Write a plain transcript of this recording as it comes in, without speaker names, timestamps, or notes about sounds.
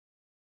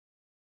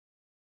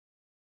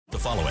The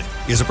following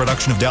is a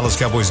production of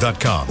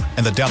DallasCowboys.com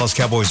and the Dallas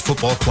Cowboys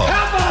Football Club.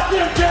 How about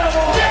them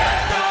Cowboys?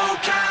 Yeah, go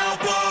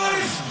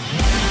Cowboys!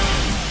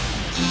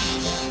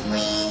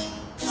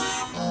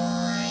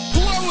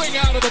 Blowing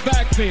out of the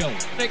backfield,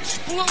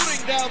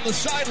 exploding down the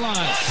sideline.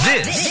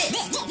 This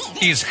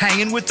is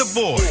Hanging with the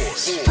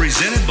Boys,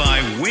 presented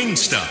by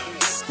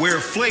Wingstop, where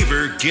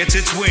flavor gets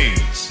its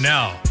wings.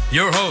 Now,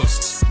 your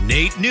hosts,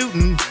 Nate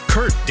Newton,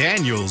 Kurt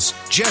Daniels,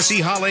 Jesse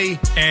Holley,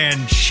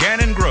 and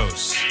Shannon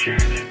Gross.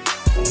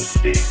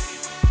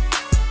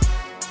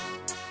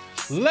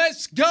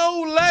 Let's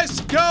go.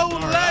 Let's go.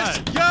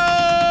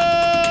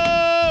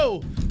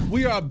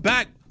 We are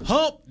back.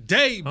 Hump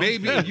Day,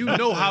 baby. And you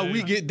know how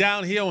we get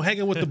down here on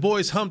Hanging with the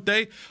Boys Hump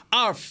Day.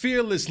 Our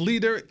fearless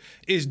leader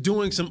is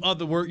doing some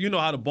other work. You know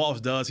how the boss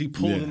does. He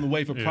pulled him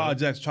away for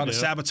projects, trying to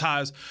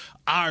sabotage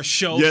our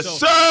show. Yes,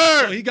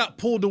 sir. So he got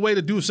pulled away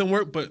to do some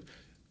work, but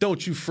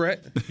don't you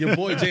fret. Your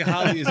boy Jay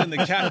Holley is in the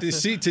captain's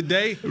seat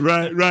today.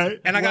 Right.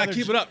 And I got to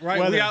keep it up,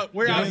 right?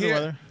 We're out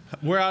here.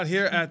 We're out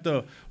here at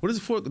the, what is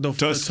it for? The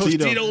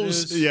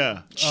Tostitos.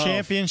 Yeah.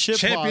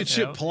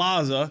 Championship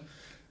Plaza.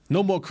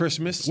 No more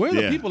Christmas. Where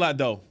are the people at,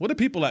 though? Where are the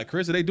people at,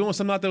 Chris? Are they doing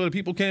something out there where the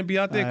people can't be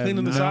out there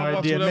cleaning the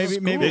sidewalks?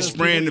 Maybe they're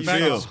spraying the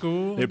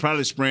field. They're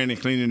probably spraying and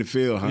cleaning the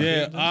field, huh?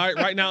 Yeah. All right.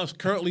 Right now it's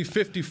currently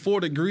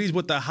 54 degrees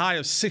with a high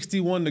of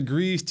 61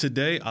 degrees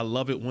today. I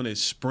love it when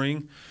it's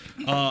spring.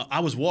 I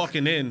was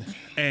walking in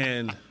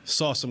and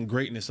saw some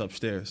greatness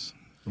upstairs.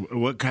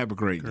 What type of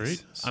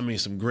greatness? I mean,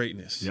 some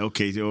greatness.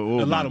 Okay. A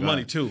lot of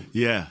money too.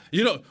 Yeah.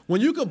 You know, when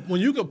you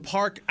could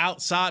park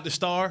outside the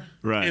Star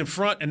in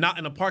front and not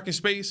in a parking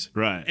space,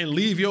 and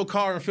leave your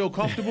car and feel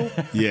comfortable.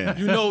 Yeah.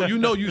 You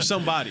know you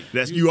somebody.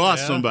 You are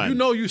somebody. You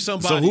know you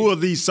somebody. So who are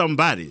these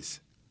somebodies?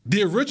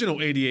 The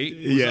original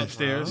 88 was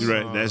upstairs.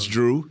 Right. That's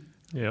Drew.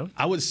 Yeah.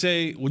 I would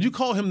say, would you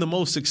call him the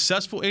most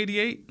successful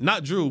 88?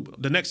 Not Drew,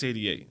 the next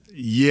 88.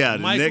 Yeah,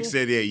 the Michael? next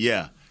 88.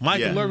 Yeah.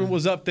 Michael Irvin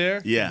was up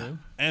there. Yeah.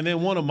 And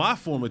then one of my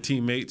former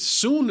teammates,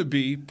 soon to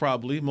be,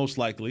 probably, most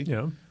likely,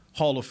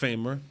 Hall of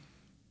Famer,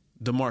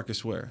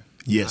 DeMarcus Ware.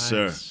 Yes,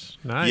 sir.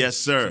 Nice. Yes,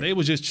 sir. So they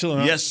was just chilling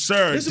out. Yes,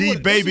 sir.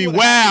 D-Baby,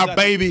 wow,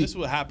 baby. This is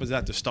what happens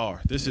at the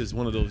Star. This is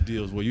one of those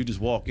deals where you just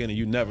walk in and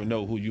you never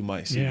know who you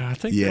might see. Yeah, I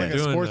think they're like a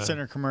doing Sports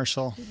Center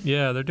commercial.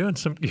 Yeah, they're doing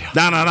some.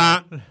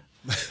 Yeah.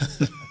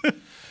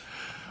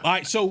 All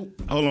right, so.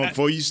 Hold on,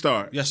 before you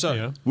start. Yes, sir.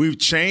 Yeah. We've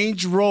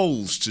changed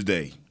roles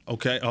today.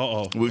 Okay,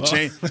 We've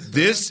changed.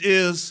 This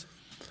is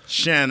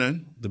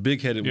Shannon. The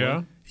big-headed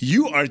one.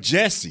 You are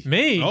Jesse.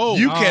 Me?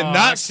 You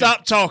cannot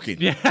stop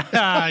talking. Yeah. No,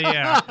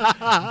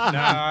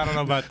 I don't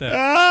know about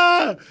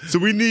that. So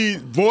we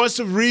need voice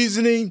of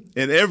reasoning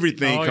and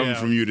everything coming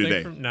from you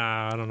today.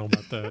 Nah, I don't know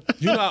about that.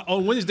 You know,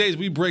 on Wednesdays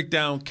we break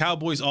down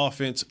Cowboys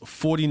offense,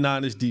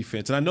 49ers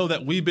defense. And I know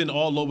that we've been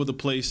all over the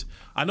place.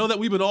 All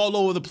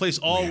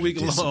week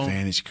long.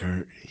 Disadvantage,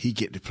 Kurt. He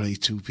get to play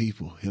two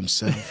people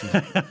himself.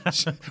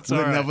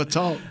 We'll never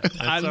talk.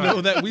 I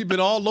know that we've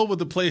been all over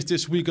the place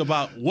this week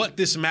about what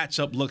this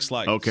matchup looks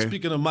like. Okay.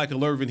 Speaking of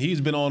Michael Irvin, he's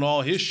been on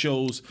all his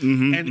shows.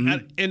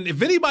 And if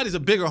anybody's a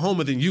bigger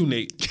homer than you,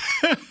 Nate,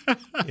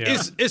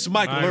 it's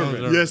Michael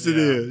Irvin. Yes, it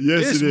is.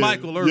 Yes, it's it is.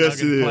 Michael Irvin. Yes,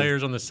 it is.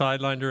 Players on the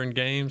sideline during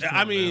games.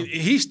 I mean,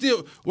 he's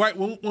still right.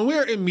 When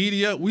we're in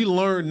media, we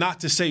learn not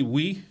to say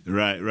we.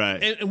 Right.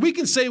 And we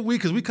can say we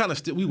because we kind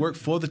of we work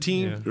for the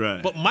team. Yeah.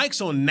 Right. But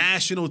Mike's on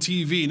national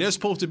TV, and there's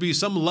supposed to be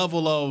some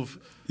level of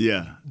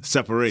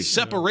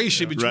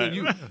separation between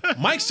you.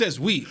 Mike says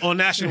we on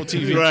national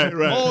TV.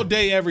 Right. All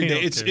day, every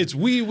day. It's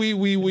we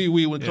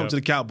when it comes to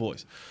the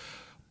Cowboys.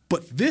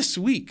 But this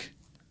week,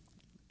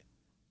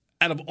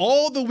 out of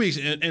all the weeks,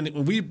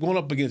 and we've gone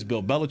up against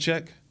Bill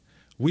Belichick.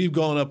 We've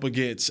gone up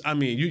against,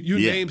 you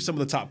named some of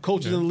the top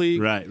coaches in the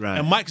league. Right.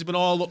 And Mike's been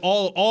all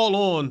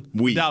on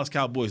the Dallas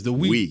Cowboys, the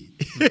we.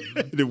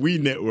 The We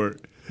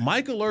Network.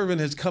 Michael Irvin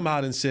has come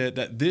out and said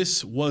that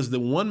this was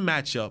the one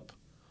matchup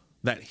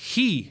that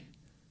he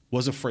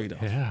was afraid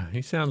of. Yeah,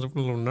 he sounds a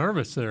little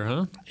nervous there,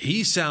 huh?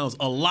 He sounds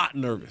a lot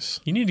nervous.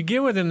 You need to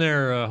get with him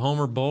there,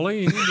 Homer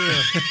Bully.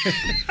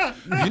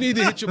 You need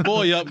to hit your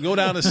boy up, go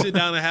down and sit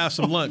down and have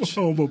some lunch.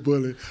 Homer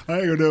Bully. I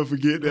ain't going to never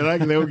forget that. I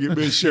can never get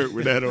me a shirt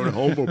with that on,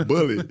 Homer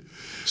Bully.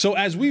 So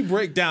as we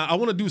break down, I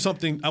want to do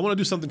something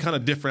kind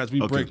of different as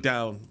we break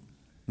down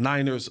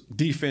Niners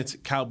defense,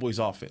 Cowboys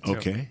offense.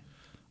 Okay.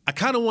 I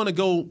kind of want to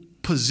go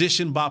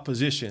position by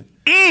position.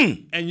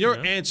 And your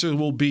answer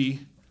will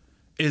be,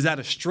 is that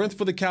a strength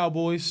for the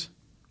Cowboys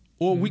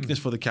or weakness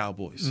for the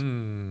Cowboys?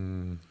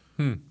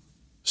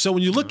 So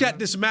when you look at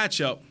this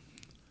matchup.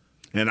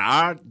 And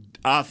our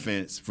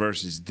offense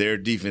versus their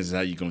defense is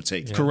how you're going to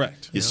take it.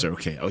 Correct. Yes, sir.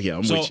 Okay. Oh, yeah,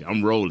 I'm with you.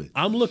 I'm rolling.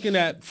 I'm looking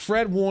at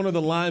Fred Warner,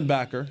 the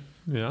linebacker,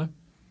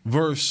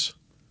 versus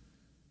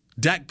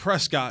Dak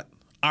Prescott,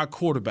 our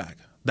quarterback.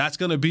 That's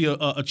going to be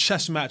a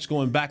chess match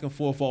going back and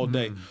forth all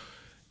day.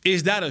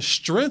 Is that a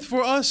strength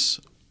for us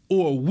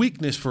or a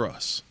weakness for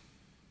us?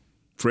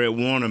 Fred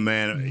Warner,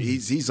 man,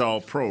 he's all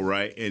pro,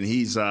 right? And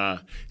he's got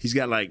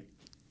like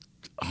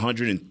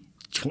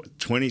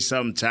 120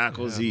 something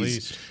tackles.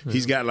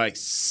 He's got like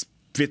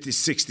 50,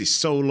 60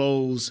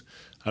 solos.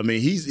 I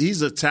mean,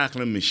 he's a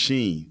tackling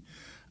machine.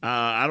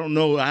 I don't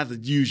know. I have to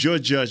use your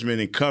judgment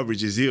in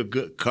coverage. Is he a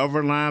good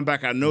cover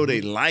linebacker? I know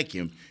they like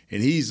him,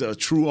 and he's a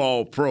true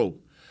all-pro.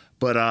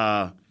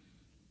 But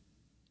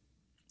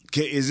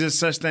is there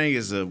such thing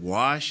as a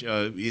wash?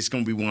 It's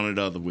going to be one or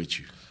the other with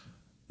you.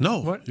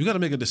 No, you got to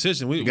make a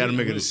decision. You got to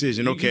make a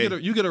decision. Okay,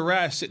 you get a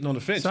rash sitting on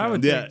the fence. So I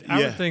would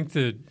think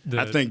that.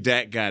 I think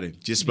Dak got him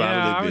just about a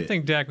little bit. I would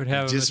think Dak would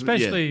have him,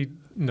 especially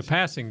in the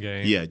passing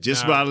game. Yeah,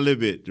 just about a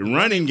little bit. The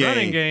running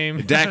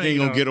game, Dak ain't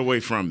gonna get away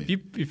from it.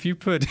 If you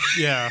put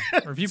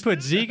or if you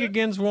put Zeke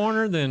against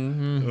Warner,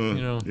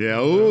 then Yeah.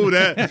 Oh,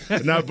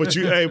 that. No, but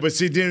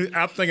see, then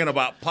I'm thinking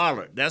about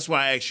Pollard. That's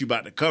why I asked you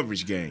about the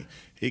coverage game.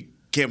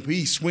 Can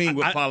he swing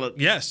with Pollard?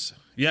 Yes.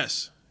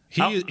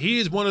 He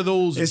is one of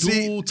those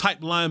dual type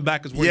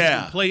linebackers where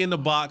he can play in the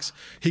box,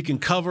 he can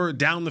cover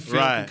down the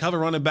field, can cover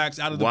running backs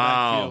out of the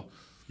backfield.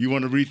 You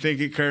want to rethink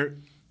it, Kurt?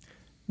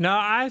 No,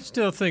 I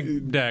still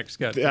think Dak's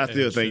got. I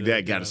still think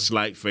Dak got a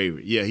slight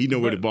favorite. Yeah, he know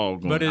where the ball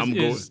going. But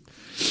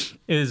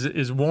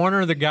is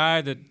Warner the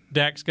guy that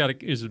Dak's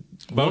got? Is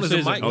Bosa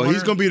the Mike? Oh,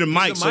 he's going to be the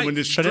Mike. So when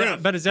the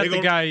strength, but is that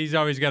the guy? He's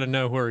always got to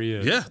know where he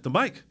is. Yeah, the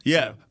Mike.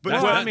 Yeah, but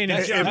in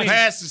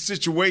past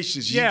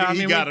situations, he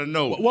got to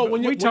know. Well,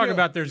 when we talk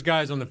about there's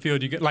guys on the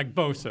field, you get like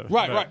Bosa.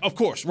 Right, of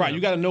course, right.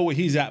 You got to know where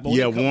he's at. But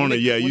Warner.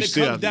 When it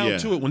comes down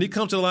to it, when he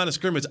comes to the line of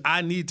scrimmage,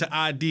 I need to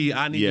ID.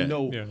 I need to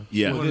know.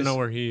 I want to know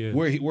where he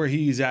is, where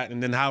he's at,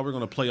 and then how we're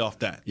going to play off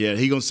that. Yeah,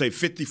 he's going to say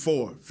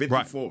 54.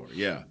 Right.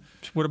 Yeah.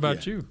 What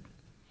about you?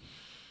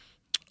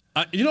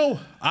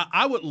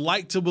 I would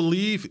like to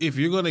believe if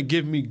you're going to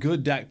give me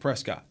good Dak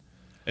Prescott.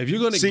 If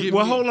you're going to give me,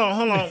 hold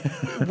on.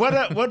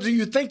 What do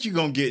you think you're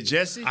going to get,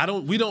 Jesse?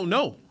 We don't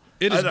know.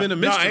 It has been a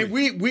mystery. No,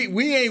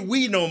 we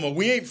ain't no more.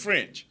 We ain't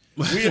French.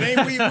 We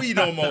ain't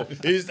no more.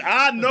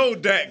 I know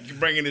Dak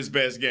bringing his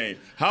best game.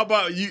 How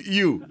about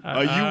you?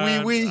 Are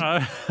you we?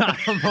 I'm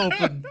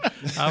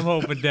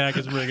hoping Dak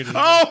is bringing his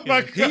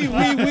best game. He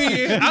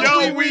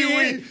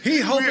we. He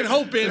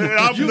hoping.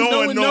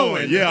 I'm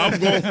knowing. Yeah, I'm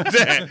going with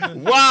that.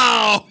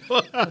 Wow.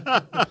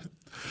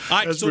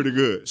 That's pretty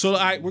good. So, all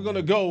right, we're going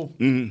to go,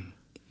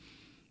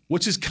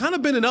 which has kind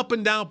of been an up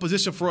and down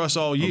position for us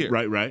all year.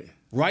 Right.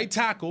 Right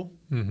tackle,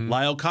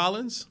 La'el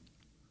Collins.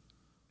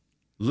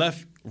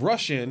 Left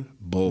rush in,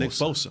 Nick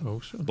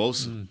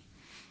Bosa.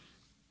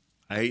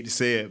 I hate to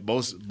say it,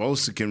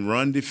 Bosa can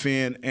run,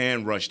 defend,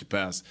 and rush the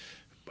pass.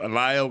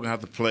 La'el going to have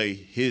to play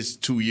his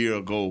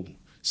 2-year-ago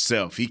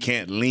self. He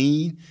can't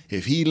lean.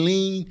 If he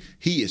lean,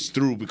 he is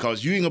through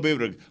because you ain't going to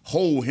be able to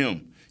hold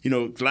him.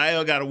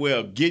 La'el got a way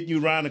of getting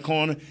you around the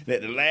corner, and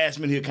at the last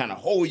minute he'll kind of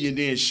hold you and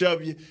then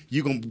shove you.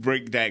 You're going to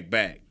break Dak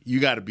back. You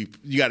got to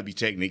be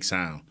technique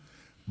sound.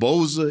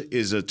 Bosa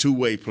is a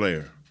two-way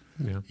player.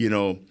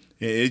 Yeah.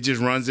 It just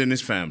runs in his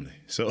family.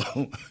 So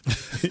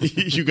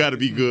you got to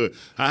be good.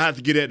 I have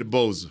to get at the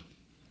Bosa.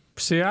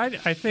 See, I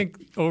think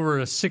over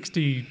a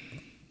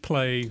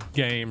 60-play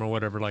game or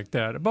whatever like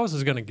that,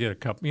 Bosa's going to get a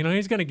couple.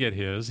 He's going to get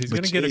his. He's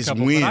going to get a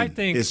couple. But I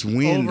think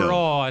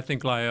overall, I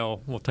think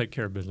La'el will take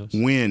care of business.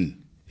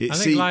 Win. I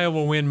think La'el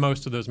will win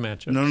most of those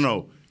matchups.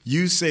 No.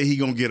 You say he's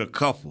going to get a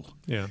couple.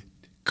 Yeah.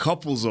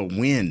 Couples are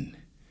win.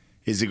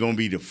 Is it going to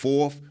be the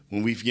fourth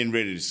when we're getting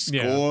ready to score?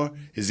 Yeah.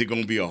 Is it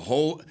going to be a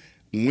whole –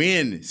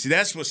 win? See,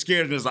 that's what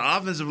scares me. As an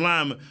offensive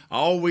lineman, I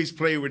always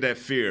play with that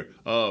fear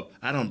of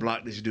I don't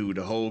block this dude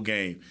the whole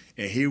game.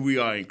 And here we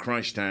are in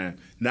crunch time.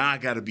 Now I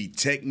got to be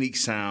technique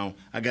sound.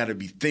 I got to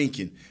be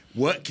thinking,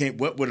 what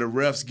will the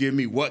refs give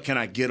me? What can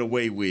I get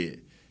away with?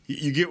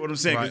 You get what I'm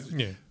saying? Right.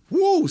 Yeah.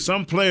 Woo,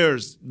 some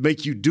players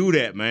make you do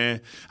that, man.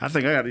 I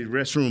think I got to use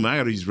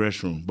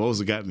restroom.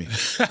 Bosa got me.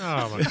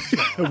 Oh, my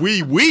God.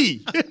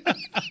 We.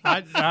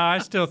 I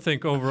still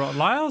think overall,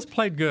 Lyle's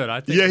played good.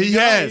 I think. Yeah, he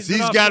has.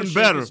 He's gotten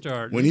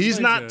better. When he's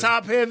not good.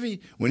 Top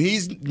heavy, when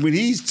he's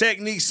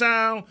technique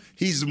sound,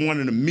 he's one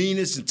of the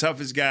meanest and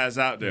toughest guys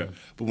out there. Yeah.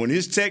 But when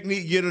his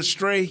technique get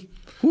astray,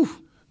 whew.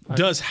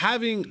 Does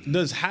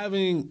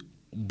having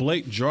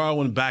Blake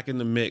Jarwin back in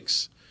the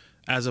mix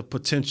as a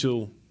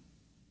potential?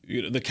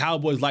 The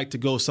Cowboys like to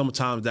go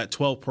sometimes that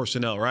 12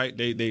 personnel, right?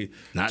 They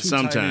not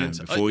sometimes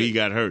before he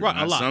got hurt. Right,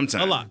 not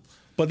a lot.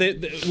 But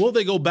will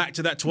they go back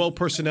to that 12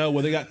 personnel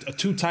where they got a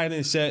 2 tight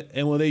end set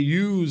and will they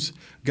use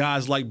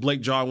guys like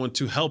Blake Jarwin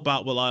to help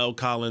out with La'el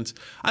Collins?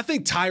 I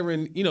think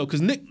Tyron, because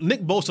Nick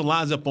Bosa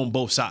lines up on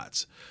both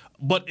sides.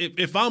 But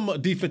if I'm a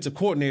defensive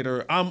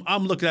coordinator,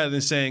 I'm looking at it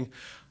and saying,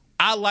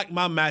 I like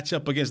my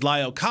matchup against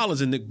La'el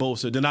Collins and Nick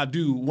Bosa than I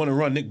do want to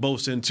run Nick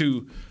Bosa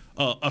into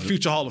a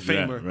future Hall of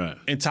Famer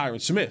and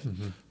Tyron Smith.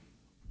 Mm-hmm.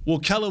 Will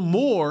Kellen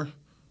Moore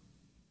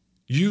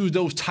use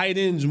those tight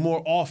ends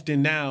more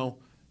often now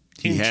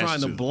in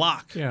trying to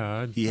block?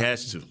 Yeah, he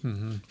has to.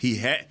 Mm-hmm.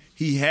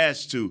 He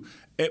has to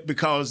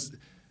because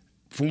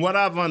from what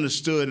I've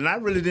understood, and I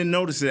really didn't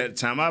notice it at the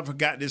time. I've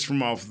got this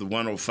from off the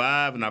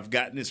 105, and I've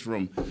gotten this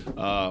from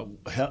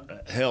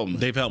Hellman.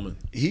 Dave Hellman.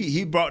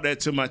 He brought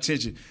that to my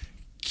attention.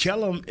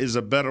 Kellen is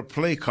a better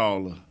play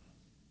caller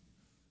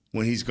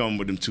when he's gone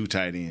with them 2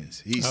 tight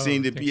ends. He's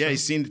seen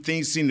he's seen the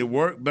things seem to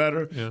work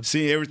better. Yeah.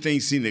 Seen everything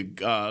seem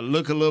to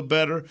look a little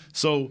better.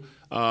 So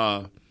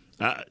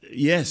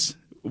yes,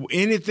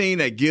 anything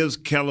that gives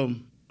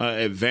Kellen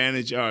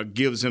advantage or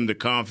gives him the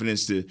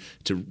confidence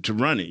to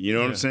run it. You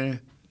know what I'm saying?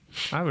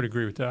 I would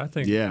agree with that. I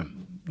think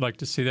like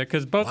to see that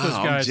because both those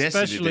guys,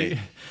 especially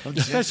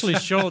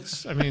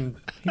Schultz. I mean,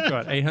 he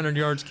got 800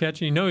 yards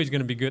catching. You know he's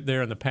going to be good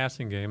there in the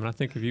passing game. And I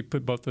think if you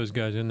put both those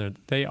guys in there,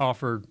 they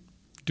offer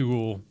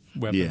dual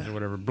weapons or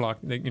whatever.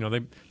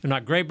 They're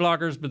not great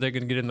blockers, but they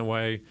can get in the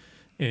way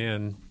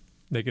and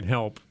they can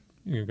help.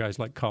 Guys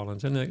like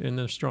Collins, and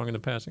they're strong in the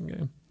passing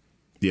game.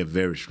 Yeah,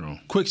 very strong.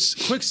 Quick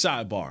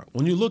sidebar.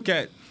 When you look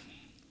at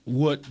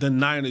what the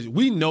Niners,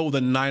 we know the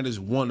Niners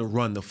want to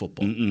run the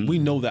football. We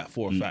know that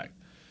for a fact.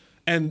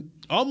 And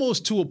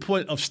almost to a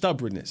point of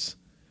stubbornness.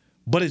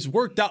 But it's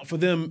worked out for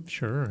them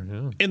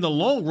in the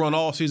long run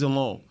all season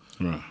long.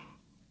 Right.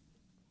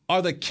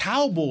 Are the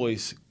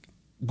Cowboys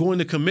going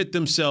to commit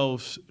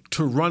themselves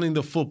to running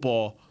the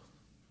football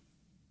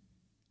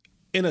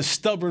in a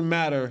stubborn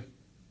manner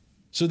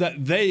so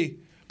that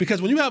because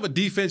when you have a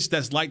defense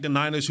that's like the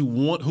Niners who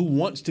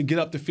wants to get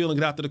up the field and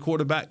get after the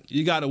quarterback,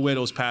 you got to wear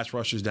those pass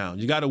rushers down.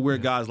 You got to wear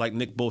guys like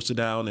Nick Bosa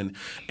down and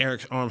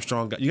Eric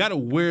Armstrong. You got to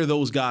wear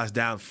those guys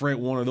down, Fred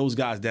Warner, those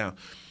guys down.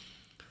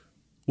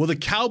 Well, the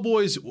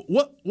Cowboys,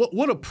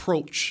 what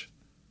approach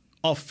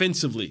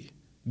offensively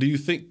do you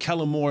think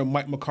Kellen Moore and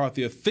Mike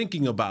McCarthy are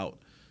thinking about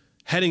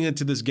heading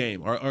into this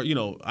game? Or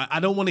I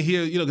don't want to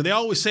hear, because they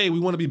always say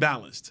we want to be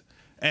balanced.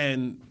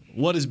 And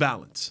what is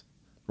balance?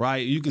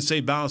 Right? You can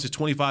say balance is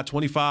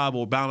 25-25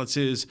 or balance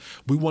is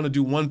we want to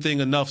do one thing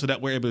enough so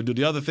that we're able to do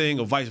the other thing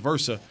or vice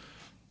versa.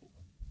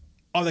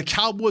 Are the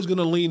Cowboys going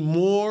to lean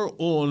more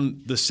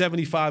on the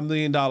 $75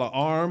 million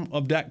arm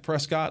of Dak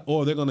Prescott,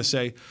 or they're going to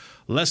say,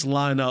 let's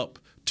line up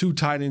 2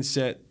 tight end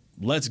set,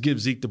 let's give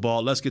Zeke the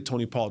ball, let's get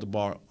Tony Pollard the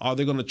ball? Are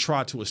they going to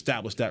try to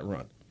establish that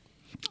run?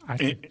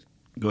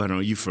 Go ahead,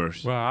 on you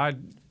first. Well,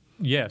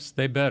 yes,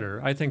 they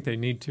better. I think they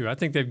need to. I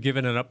think they've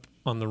given it up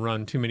on the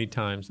run too many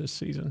times this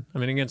season. I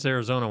mean, against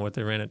Arizona,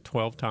 they ran it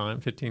 12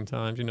 times, 15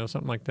 times,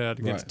 something like that.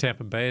 Against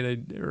Tampa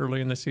Bay,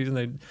 early in the season,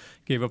 they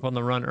gave up on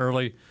the run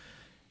early.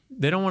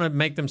 They don't want to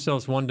make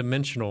themselves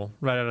one-dimensional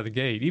right out of the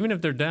gate. Even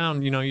if they're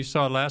down, you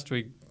saw last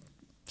week,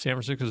 San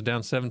Francisco was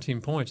down 17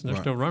 points, and they're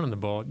still running the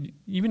ball.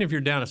 Even if you're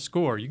down a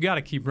score, you got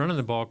to keep running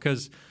the ball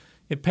because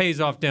it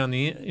pays off down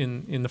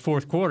in the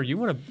fourth quarter. You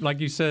want to, like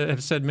you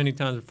have said many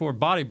times before,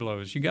 body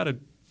blows. You got to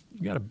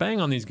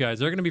bang on these guys.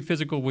 They're going to be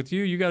physical with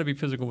you. You got to be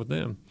physical with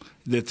them.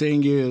 The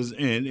thing is,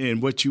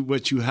 and what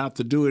you have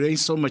to do, it ain't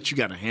so much you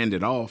got to hand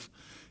it off.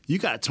 You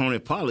got Tony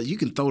Pollard. You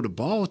can throw the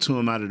ball to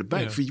him out of the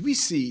backfield. Yeah. We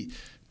see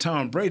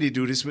Tom Brady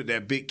do this with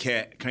that big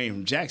cat came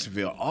from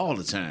Jacksonville all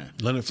the time.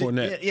 Leonard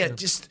Fournette. Yeah,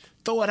 just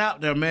throw it out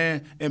there,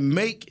 man, and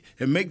make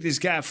this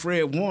guy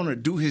Fred Warner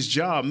do his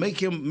job.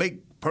 Make him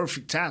make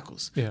perfect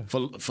tackles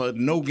for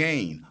no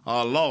gain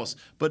or loss.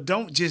 But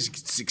don't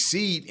just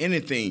succeed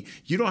anything.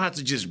 You don't have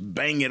to just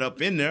bang it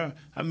up in there.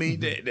 I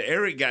mean, the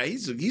Eric guy,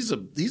 he's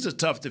a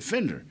tough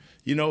defender,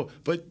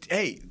 But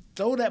hey,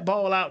 throw that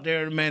ball out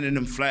there, man, in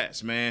them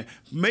flats, man.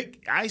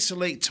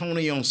 Isolate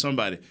Tony on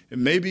somebody,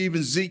 and maybe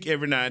even Zeke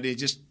every now and then.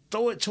 Just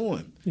throw it to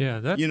him. Yeah,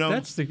 that's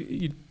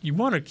you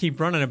want to keep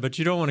running it, but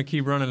you don't want to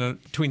keep running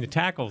it between the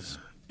tackles.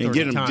 And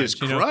get them just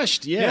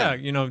crushed, the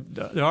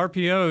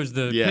RPOs,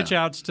 the pitch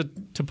outs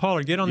to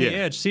Pollard, get on the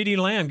edge. CeeDee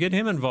Lamb, get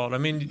him involved. I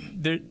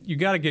mean, you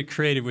got to get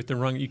creative with the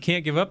run. You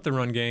can't give up the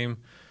run game.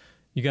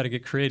 You got to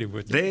get creative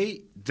with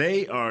it.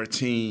 They are a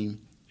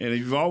team, and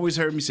you've always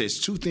heard me say it's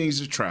 2 things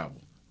to travel: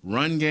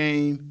 run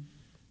game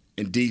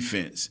and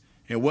defense.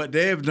 And what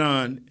they have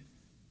done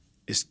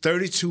is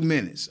 32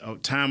 minutes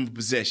of time of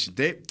possession.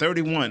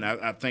 31,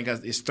 I think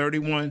it's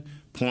 31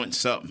 point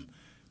something.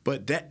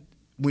 But that.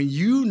 When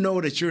you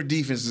know that your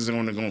defense is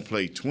only going to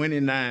play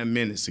 29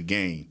 minutes a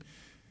game,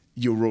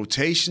 your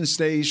rotation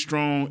stays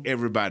strong,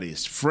 everybody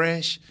is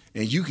fresh,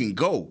 and you can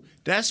go.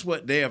 That's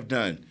what they have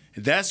done.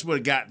 That's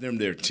what got them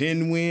their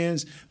 10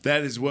 wins.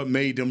 That is what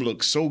made them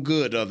look so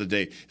good the other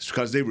day. It's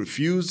because they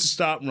refused to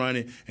stop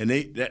running and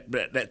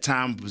that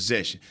time of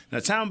possession.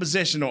 Now, time of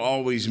possession don't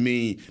always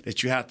mean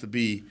that you have to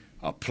be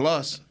a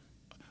plus,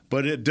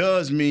 but it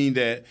does mean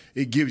that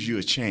it gives you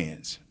a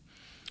chance.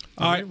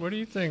 All right, what do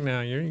you think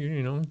now?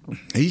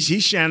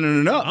 He's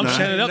shining it up. I'm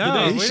shining it up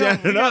today. He's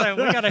shining it up.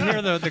 We got to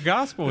hear the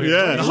gospel here.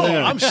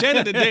 Yeah. I'm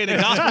shining today. The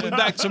gospel is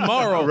back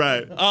tomorrow.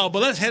 Right. But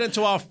let's head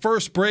into our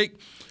first break.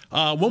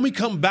 When we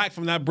come back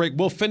from that break,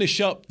 we'll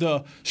finish up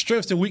the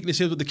strengths and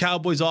weaknesses with the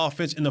Cowboys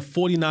offense and the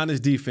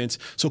 49ers defense.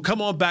 So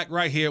come on back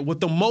right here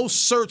with the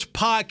most searched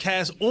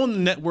podcast on the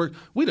network.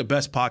 We the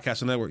best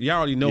podcast on the network. Y'all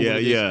already know what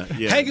it is. Yeah.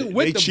 They Hanging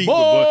with the cheat boys.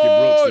 With Bucky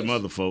Brooks, them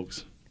other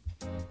folks.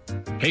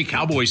 Hey,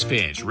 Cowboys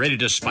fans, ready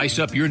to spice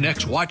up your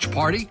next watch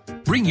party?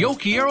 Bring Yo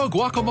Quiero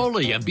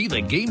guacamole and be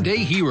the game day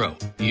hero.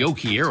 Yo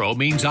Quiero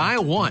means I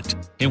want,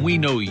 and we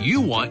know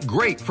you want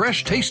great,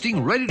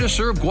 fresh-tasting,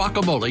 ready-to-serve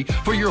guacamole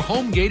for your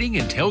home gating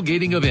and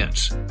tailgating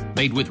events.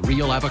 Made with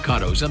real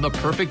avocados and the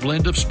perfect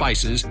blend of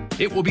spices,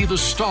 It will be the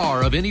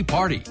star of any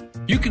party.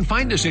 You can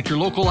find us at your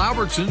local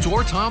Albertsons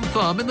or Tom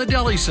Thumb in the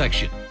deli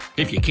section.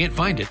 If you can't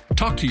find it,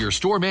 talk to your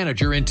store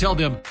manager and tell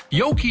them,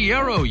 yo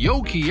quiero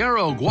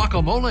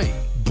guacamole.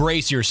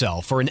 Brace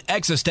yourself for an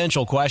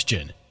existential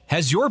question.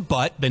 Has your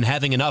butt been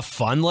having enough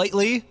fun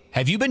lately?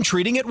 Have you been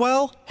treating it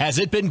well? Has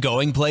it been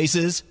going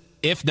places?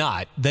 If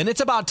not, then it's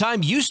about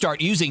time you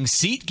start using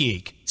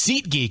SeatGeek.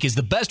 SeatGeek is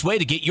the best way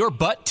to get your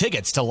butt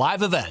tickets to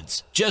live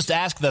events. Just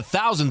ask the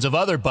thousands of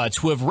other butts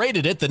who have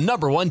rated it the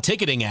 #1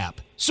 ticketing app.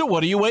 So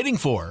what are you waiting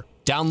for?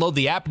 Download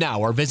the app now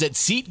or visit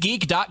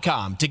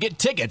SeatGeek.com to get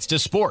tickets to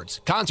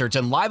sports, concerts,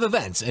 and live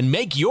events and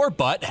make your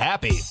butt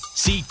happy.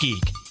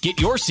 SeatGeek.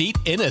 Get your seat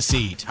in a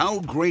seat. How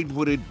great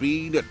would it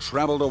be to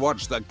travel to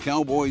watch the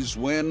Cowboys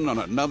win on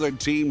another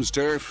team's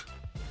turf?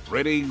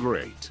 Pretty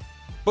great.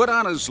 But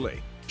honestly,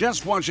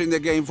 just watching the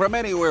game from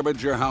anywhere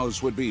but your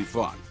house would be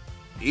fun.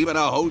 Even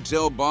a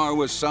hotel bar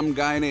with some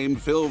guy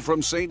named Phil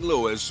from St.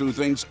 Louis who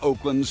thinks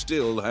Oakland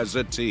still has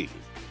a team.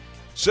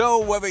 So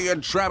whether you're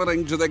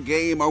traveling to the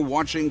game or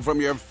watching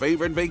from your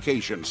favorite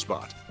vacation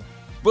spot,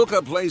 book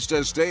a place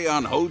to stay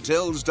on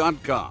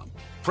Hotels.com.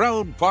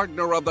 Proud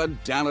partner of the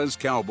Dallas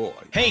Cowboys.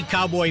 Hey,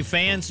 Cowboy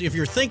fans, if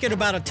you're thinking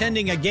about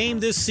attending a game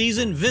this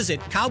season,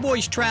 visit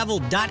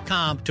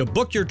CowboysTravel.com to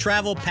book your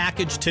travel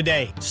package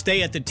today.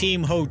 Stay at the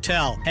team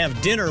hotel, have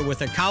dinner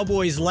with a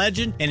Cowboys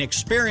legend, and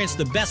experience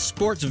the best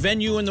sports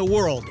venue in the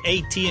world,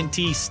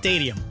 AT&T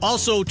Stadium.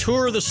 Also,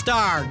 tour the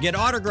Star, get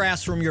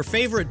autographs from your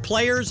favorite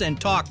players, and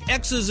talk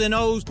X's and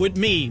O's with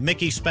me,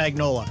 Mickey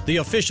Spagnola. The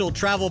official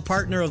travel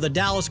partner of the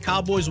Dallas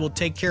Cowboys will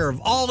take care of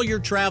all your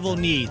travel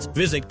needs.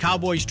 Visit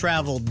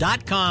CowboysTravel.com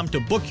to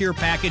book your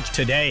package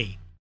today.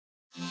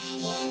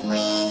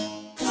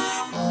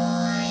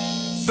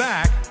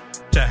 Back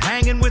to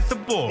Hanging with the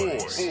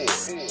Boys.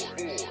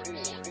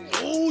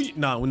 Oh,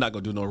 no, we're not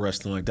going to do no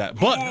wrestling like that.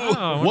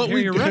 But what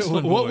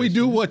we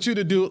do want you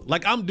to do,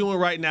 like I'm doing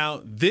right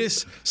now,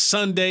 this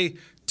Sunday,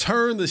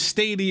 turn the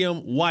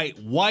stadium white.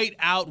 White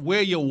out.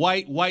 Wear your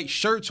white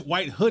shirts,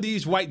 white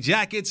hoodies, white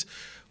jackets.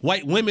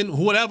 White women,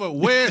 whatever,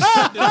 wear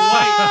something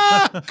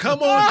white.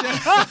 Come on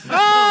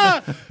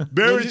down.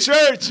 Barry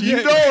Church,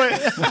 you know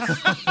it.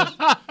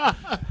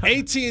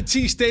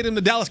 AT&T Stadium, the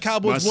Dallas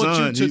Cowboys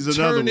want you to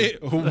turn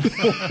it.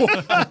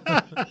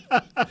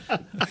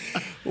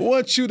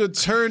 Want you to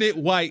turn it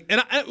white.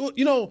 And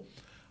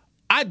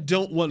I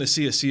don't want to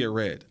see a sea of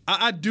red.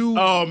 I do.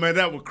 Oh man,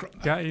 that would.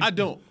 I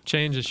don't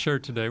change his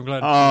shirt today. I'm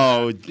glad.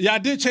 Oh yeah, I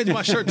did change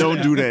my shirt.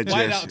 Don't do that,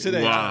 White Jesse. out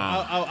today.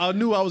 Wow. I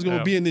knew I was going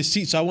to be in this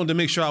seat, so I wanted to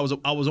make sure I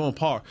was on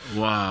par.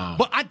 Wow.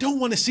 But I don't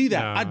want to see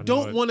that. No, I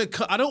don't want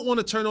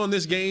to turn on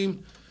this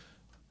game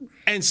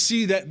and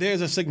see that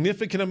there's a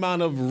significant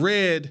amount of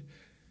red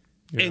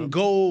and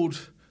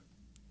gold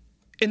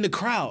in the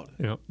crowd.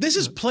 Yep. This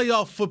is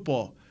playoff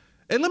football.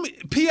 And let me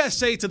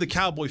PSA to the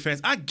Cowboy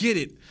fans. I get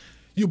it.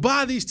 You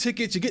buy these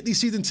tickets, you get these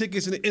season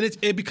tickets, and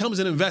it becomes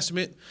an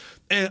investment.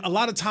 And a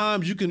lot of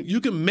times you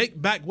can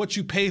make back what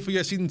you pay for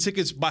your season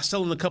tickets by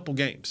selling a couple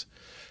games.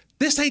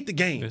 This ain't the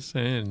game. This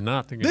ain't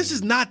not the game. This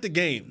is not the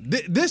game.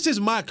 This is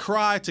my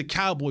cry to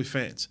Cowboy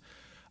fans.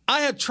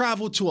 I have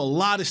traveled to a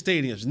lot of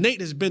stadiums. Nate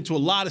has been to a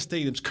lot of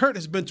stadiums. Kurt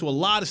has been to a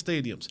lot of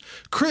stadiums.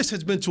 Chris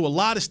has been to a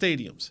lot of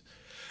stadiums.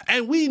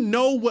 And we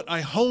know what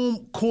a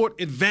home court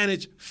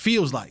advantage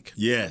feels like.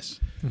 Yes.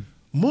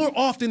 More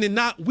often than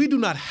not, we do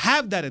not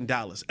have that in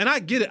Dallas. And I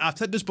get it. I've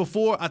said this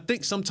before. I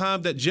think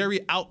sometimes that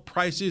Jerry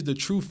outprices the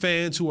true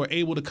fans who are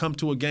able to come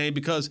to a game,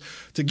 because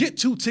to get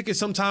 2 tickets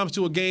sometimes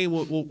to a game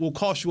will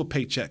cost you a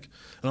paycheck.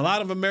 And a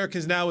lot of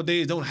Americans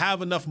nowadays don't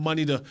have enough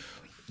money to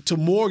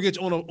mortgage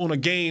on a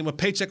game, a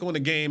paycheck on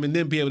a game, and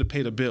then be able to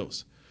pay the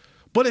bills.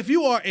 But if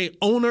you are a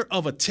owner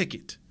of a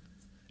ticket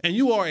and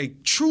you are a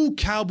true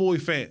Cowboy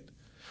fan,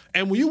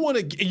 and when you want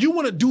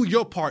to do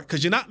your part,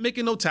 because you're not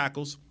making no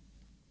tackles,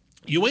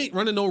 you ain't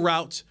running no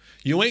routes,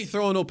 you ain't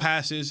throwing no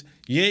passes,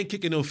 you ain't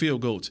kicking no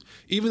field goals,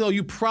 even though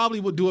you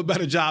probably would do a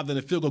better job than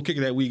the field goal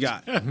kicker that we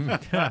got.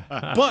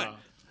 But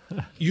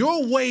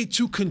your way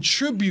to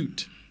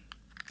contribute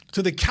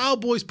to the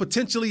Cowboys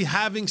potentially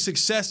having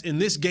success in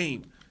this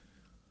game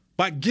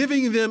by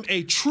giving them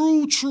a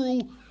true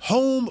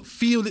home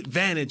field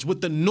advantage with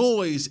the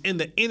noise and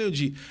the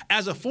energy.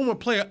 As a former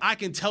player, I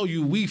can tell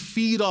you we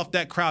feed off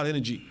that crowd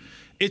energy.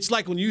 It's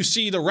like when you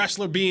see the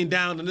wrestler being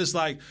down and it's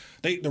like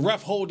the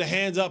ref hold the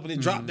hands up and they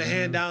drop the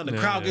hand down, the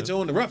crowd gets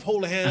on, the ref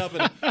hold the hand up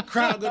and the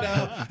crowd go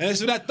down. And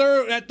so that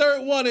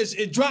third one is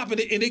dropping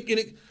it and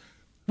it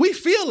we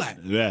feel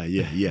that.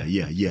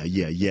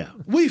 Yeah.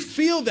 We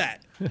feel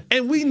that.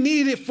 And we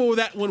need it for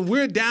that when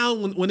we're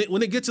down, when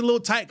it gets a little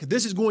tight, because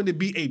this is going to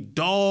be a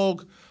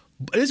dog.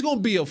 It's going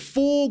to be a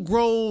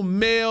full-grown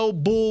male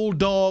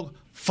bulldog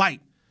fight.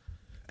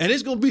 And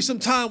it's going to be some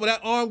time where that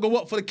arm go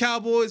up for the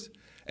Cowboys,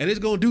 and it's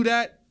going to do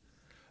that.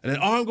 And that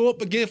arm go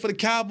up again for the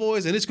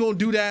Cowboys, and it's going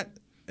to do that.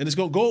 And it's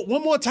going to go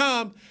one more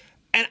time.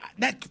 And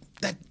that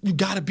you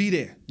got to be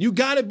there. You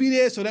got to be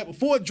there so that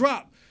before it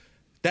drop,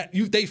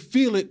 they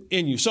feel it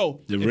in you.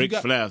 So Rick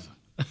Flair.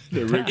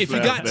 If you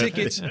got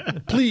tickets,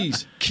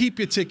 please keep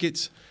your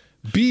tickets.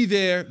 Be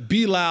there,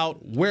 be loud,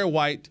 wear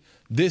white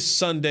this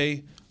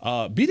Sunday.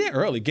 Be there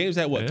early. Game's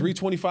at what,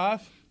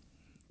 3:25?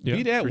 Yeah,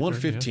 be there at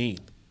 1:15. Yeah.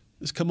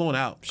 Just come on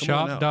out.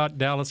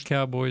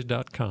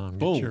 Shop.dallascowboys.com.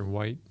 Boom. Get your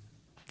white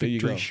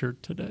victory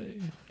shirt today.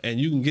 And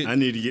you can get. I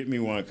need to get me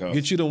one, Carl.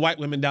 Get you the white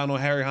women down on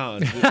Harry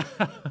Hines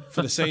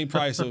for the same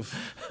price of.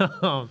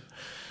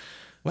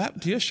 What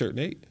happened to your shirt,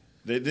 Nate?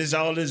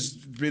 This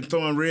been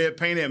throwing red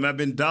paint at me. I've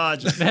been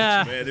dodging,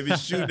 man. They've been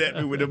shooting at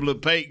me with them little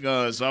paint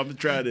guns, so I'm gonna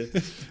try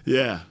to.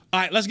 Yeah.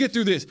 All right, let's get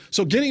through this.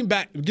 So getting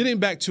back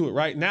to it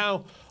right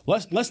now.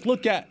 Let's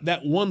look at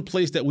that one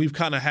place that we've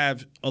kind of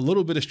have a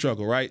little bit of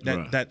struggle, right?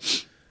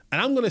 That,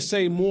 and I'm gonna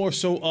say more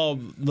so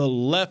of the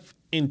left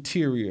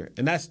interior,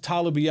 and that's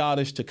Tyler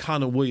Biadasz to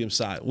Connor Williams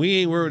side. We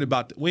ain't worried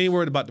about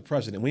the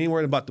president. We ain't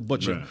worried about the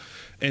butcher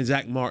and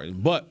Zach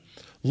Martin. But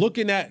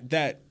looking at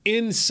that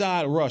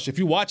inside rush, if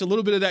you watch a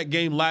little bit of that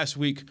game last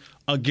week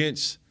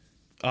against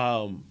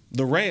the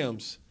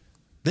Rams,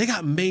 they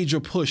got major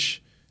push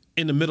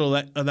in the middle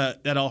of that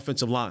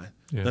offensive line.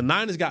 Yeah. The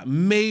Niners got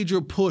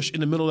major push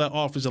in the middle of that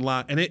offensive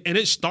line, and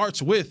it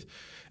starts with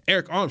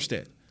Arik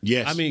Armstead.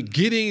 Yes. I mean,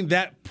 getting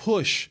that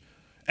push.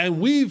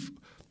 And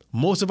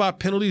most of our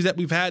penalties that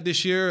we've had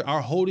this year,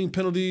 our holding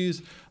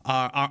penalties,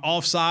 our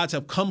offsides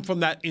have come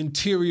from that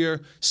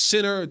interior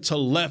center to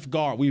left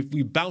guard.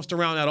 We've bounced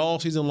around that all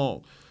season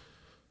long.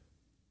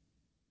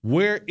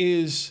 Where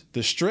is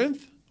the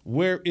strength?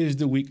 Where is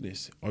the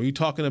weakness? Are you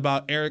talking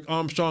about Eric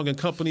Armstrong and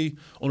company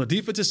on the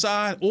defensive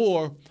side,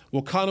 or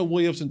will Connor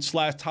Williams /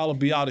 Tyler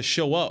Biadasz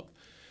show up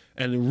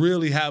and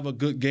really have a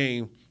good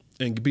game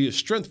and be a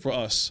strength for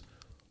us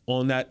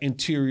on that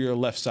interior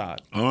left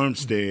side?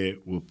 Armstead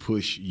will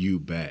push you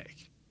back.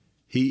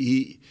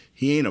 He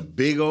ain't a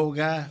big old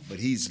guy, but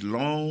he's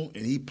long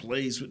and he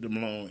plays with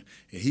them long,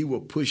 and he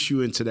will push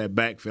you into that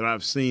backfield.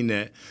 I've seen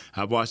that.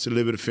 I've watched a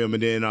little bit of film,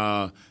 and then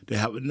they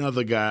have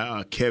another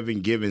guy,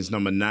 Kevin Givens,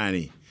 number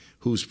 90,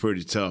 who's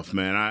pretty tough,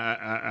 man.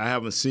 I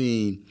haven't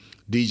seen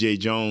DJ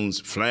Jones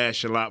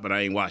flash a lot, but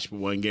I ain't watched but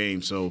one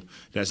game, so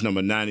that's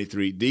number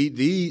 93.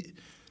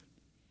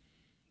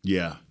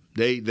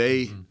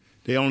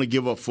 They only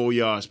give up 4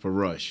 yards per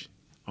rush.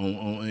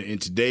 In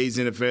today's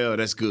NFL,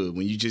 that's good.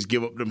 When you just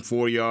give up them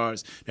 4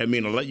 yards, that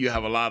means you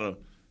have a lot of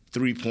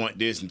 3-point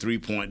this and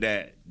 3-point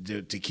that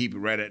to keep it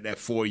right at that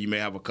 4. You may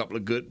have a couple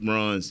of good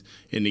runs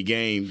in the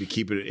game to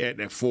keep it at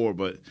that 4,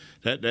 but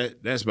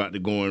that's about the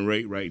going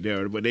rate right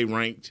there. But they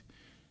ranked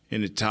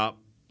in the top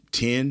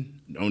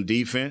 10 on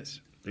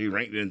defense. They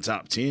ranked in the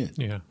top 10.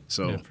 Yeah,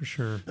 for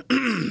sure.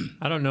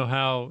 I don't know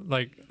how.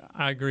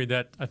 I agree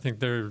that I think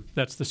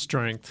that's the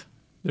strength.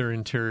 Their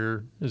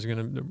interior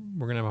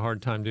we're gonna have a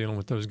hard time dealing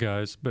with those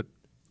guys, but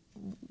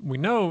we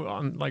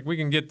know we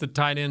can get the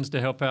tight ends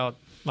to help out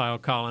Lyle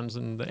Collins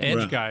and the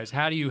edge guys.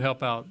 How do you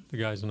help out the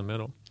guys in the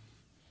middle?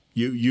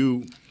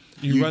 You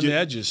run the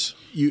edges.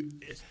 You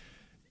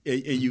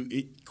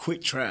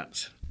quick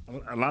traps.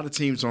 A lot of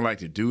teams don't like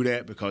to do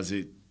that because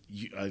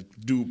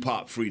do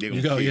pop free. They're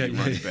gonna kill you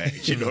running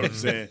back. You know what I'm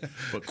saying?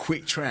 But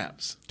quick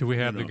traps. Do we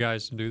have the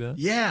guys to do that?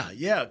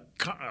 Yeah.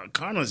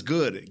 Connor's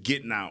good at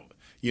getting out.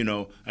 And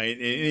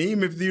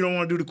even if you don't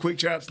want to do the quick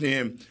traps,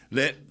 then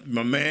let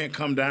my man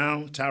come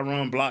down,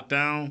 Tyron block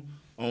down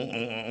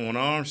on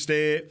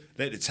Armstead,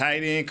 let the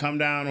tight end come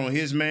down on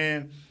his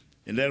man,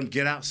 and let him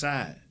get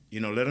outside.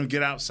 Let him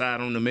get outside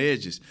on them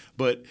edges.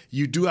 But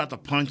you do have to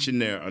punch in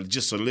there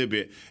just a little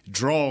bit.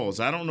 Draws.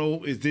 I don't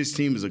know if this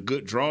team is a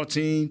good draw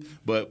team,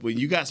 but when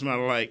you got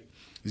somebody like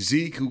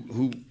Zeke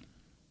who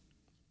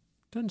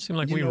doesn't seem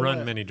like we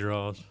run many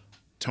draws.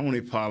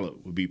 Tony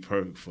Pollard would be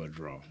perfect for a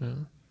draw. Yeah.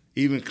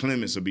 Even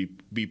Clemens will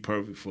be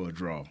perfect for a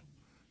draw.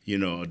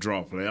 A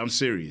draw play. I'm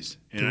serious.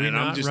 And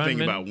I'm just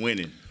thinking about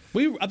winning.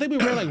 I think we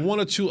ran one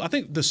or two. I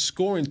think the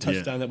scoring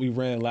touchdown that we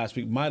ran last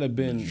week might have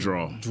been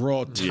draw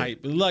type.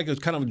 Yeah. Like a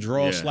kind of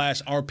draw /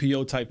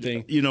 RPO type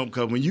thing.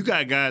 Because when you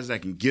got guys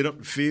that can get up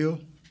the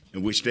field,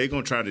 and which they're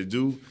going to try to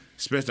do,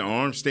 especially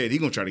Armstead, he's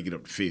going to try to get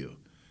up the field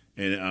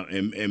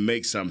and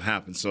make something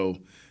happen. So,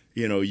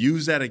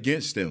 use that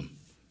against them.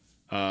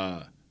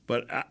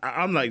 But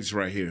I'm like this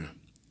right here.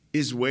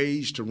 It's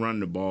ways to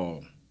run the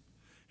ball.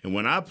 And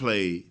when I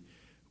played,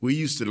 we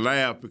used to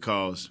laugh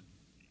because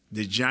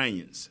the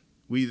Giants,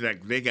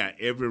 they got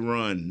every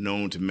run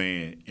known to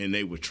man, and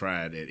they would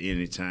try it at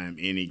any time,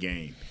 any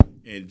game.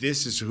 And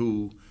this is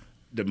who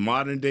the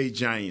modern-day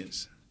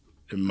Giants,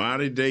 the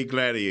modern-day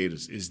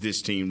Gladiators, is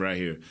this team right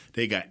here.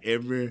 They got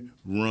every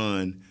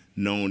run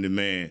known to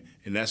man,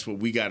 and that's what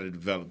we got to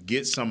develop.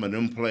 Get some of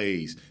them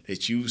plays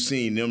that you've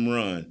seen them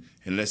run,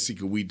 and let's see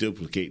can we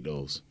duplicate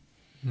those.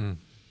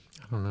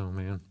 I don't know,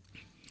 man.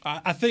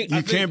 I think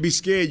you can't be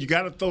scared. You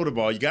got to throw the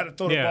ball. You got to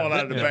throw the ball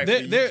out of the back.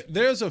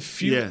 There's a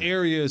few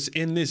areas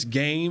in this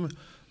game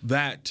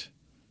that,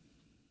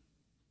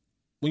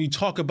 when you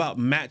talk about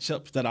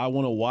matchups that I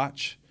want to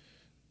watch,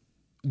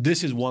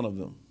 this is one of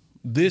them.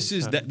 This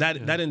is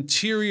that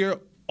interior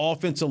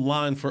offensive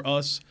line for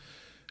us,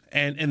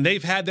 and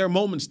they've had their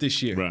moments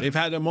this year. Right. They've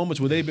had their moments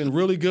where they've been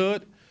really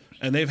good,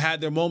 and they've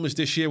had their moments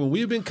this year when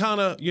we've been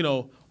kind of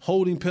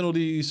holding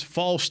penalties,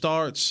 false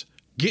starts,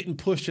 getting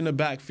pushed in the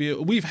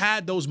backfield. We've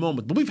had those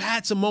moments, but we've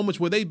had some moments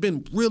where they've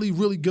been really,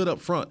 really good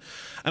up front.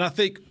 And I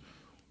think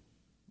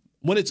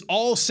when it's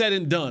all said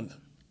and done,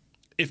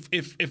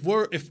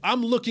 if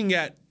I'm looking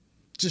at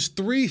just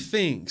three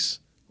things,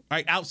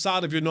 right,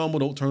 outside of your normal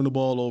don't turn the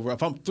ball over,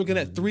 if I'm looking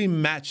at three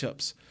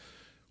matchups,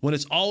 when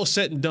it's all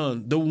said and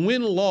done, the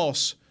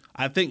win-loss,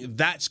 I think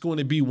that's going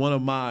to be one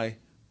of my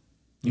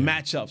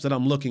matchups that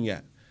I'm looking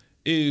at,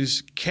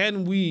 is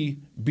can we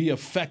be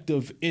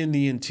effective in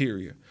the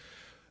interior?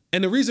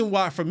 And the reason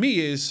why for me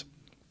is,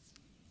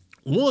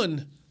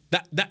 one,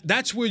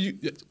 that's where you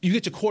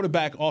get your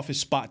quarterback off his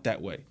spot that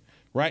way,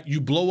 right?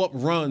 You blow up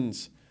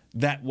runs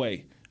that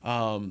way.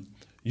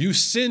 You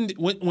send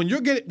when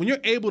you're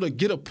able to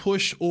get a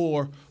push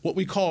or what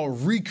we call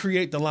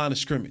recreate the line of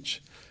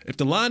scrimmage. If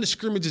the line of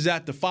scrimmage is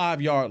at the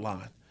 5-yard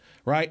line,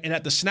 right, and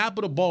at the snap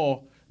of the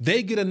ball,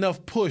 they get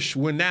enough push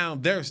where now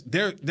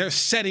they're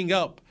setting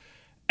up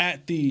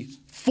at the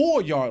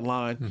 4-yard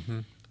line. Mm-hmm.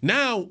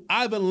 Now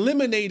I've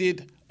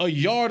eliminated a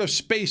yard of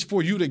space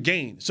for you to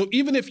gain. So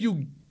even if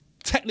you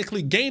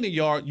technically gain a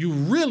yard, you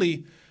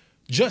really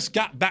just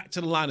got back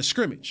to the line of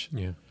scrimmage.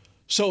 Yeah.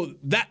 So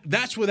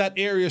that's where that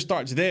area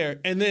starts there.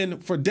 And then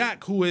for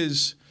Dak, who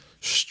has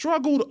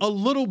struggled a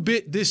little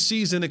bit this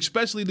season,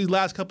 especially these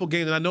last couple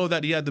games, and I know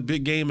that he had the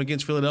big game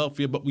against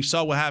Philadelphia, but we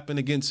saw what happened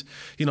against,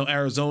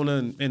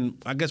 Arizona,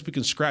 and I guess we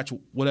can scratch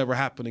whatever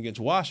happened against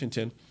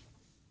Washington.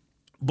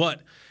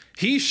 But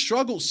he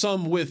struggled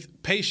some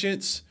with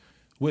patience,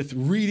 with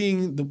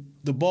reading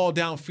the ball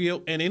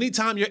downfield, and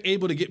anytime you're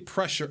able to get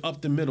pressure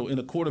up the middle in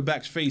a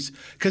quarterback's face,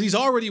 because he's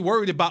already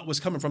worried about what's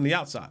coming from the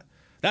outside.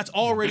 That's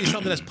already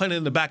something that's playing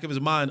in the back of his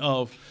mind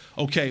of,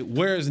 okay,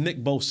 where is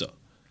Nick Bosa?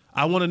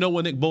 I want to know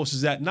where Nick Bosa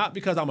is at, not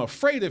because I'm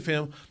afraid of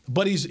him,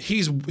 but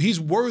he's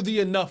worthy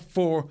enough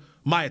for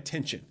my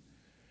attention.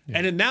 Yeah.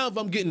 And then now if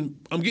I'm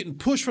getting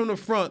pushed from the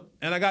front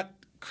and I got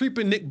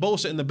creeping Nick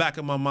Bosa in the back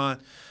of my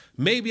mind,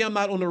 maybe I'm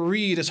not on the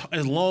read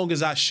as long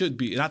as I should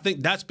be. And I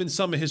think that's been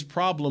some of his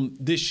problem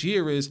this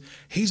year is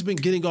he's been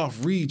getting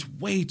off reads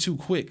way too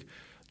quick.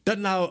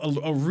 Doesn't allow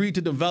a read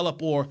to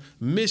develop or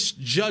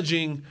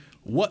misjudging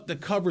what the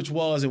coverage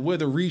was and where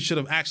the read should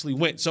have actually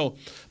went. So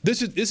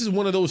this is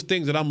one of those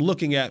things that I'm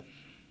looking at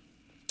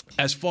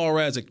as far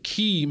as a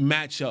key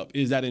matchup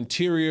is that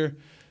interior,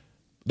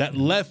 that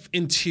left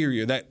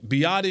interior, that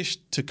Biadasz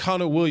to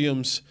Connor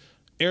Williams,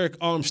 Eric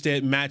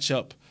Armstead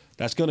matchup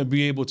that's going to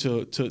be able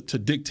to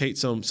dictate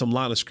some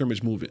line of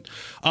scrimmage movement.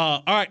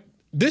 All right,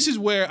 this is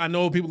where I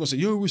know people are going to say,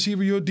 you're a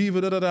receiver, you're a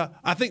diva, da-da-da.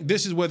 I think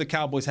this is where the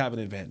Cowboys have an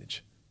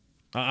advantage.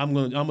 I'm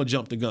gonna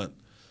jump the gun.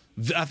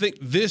 I think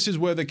this is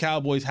where the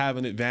Cowboys have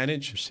an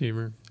advantage.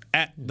 Receiver.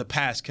 At the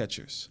pass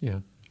catchers. Yeah.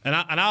 And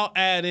I'll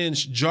add in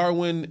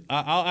Jarwin.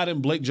 I'll add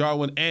in Blake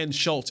Jarwin and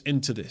Schultz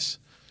into this.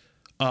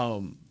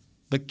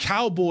 The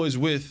Cowboys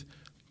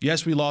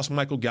yes, we lost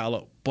Michael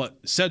Gallup, but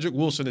Cedric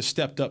Wilson has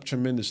stepped up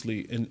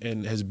tremendously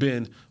and has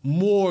been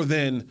more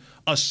than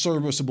a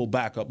serviceable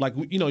backup. Like,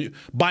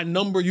 by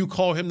number, you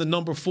call him the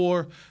number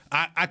 4.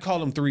 I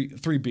call him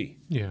 3B.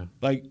 Yeah.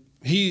 Like,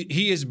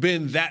 He has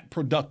been that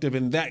productive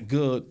and that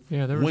good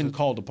when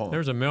called upon. There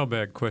was a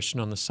mailbag question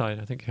on the site.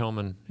 I think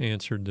Hellman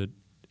answered that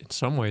in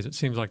some ways it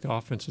seems like the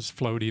offense has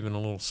flowed even a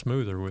little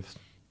smoother with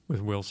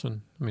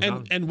Wilson. I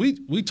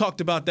mean, we talked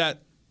about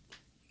that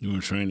during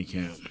training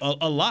camp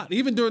a lot,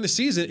 even during the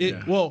season.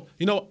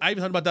 I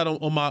even heard about that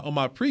on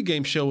my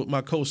pregame show with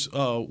my coach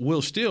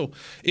Will Steele.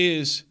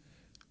 Is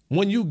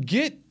when you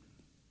get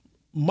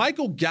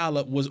Michael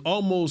Gallup was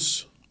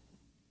almost.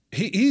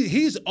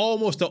 He's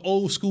almost the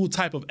old school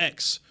type of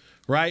X,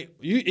 right?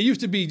 It used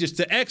to be just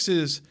the X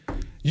is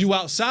you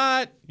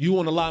outside, you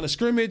on the line of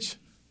scrimmage,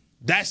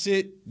 that's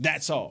it,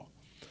 that's all.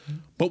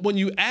 But when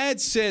you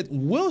add said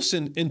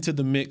Wilson into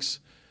the mix,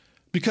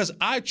 because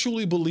I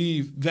truly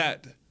believe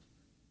that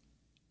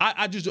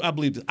I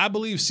believe this. I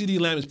believe CeeDee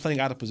Lamb is playing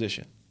out of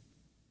position.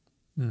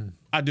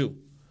 I do.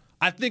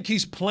 I think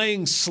he's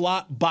playing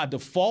slot by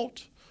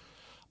default.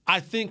 I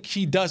think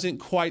he doesn't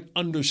quite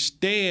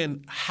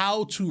understand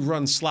how to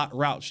run slot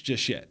routes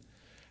just yet.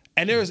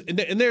 And there's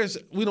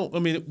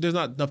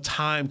not enough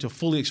time to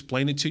fully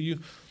explain it to you.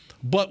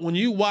 But when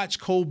you watch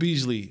Cole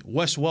Beasley,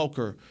 Wes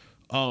Welker,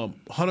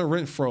 Hunter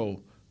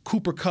Renfrow,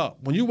 Cooper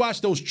Kupp, when you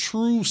watch those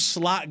true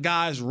slot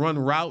guys run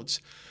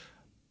routes,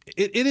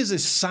 it is a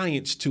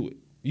science to it.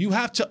 You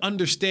have to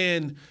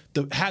understand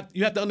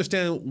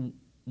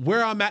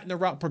where I'm at in the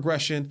route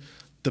progression,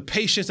 the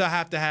patience I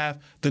have to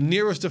have, the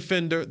nearest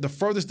defender, the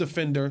furthest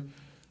defender,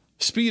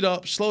 speed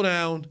up, slow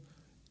down.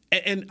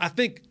 And I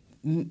think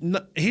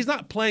he's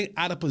not playing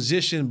out of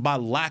position by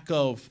lack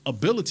of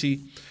ability.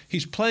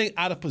 He's playing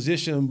out of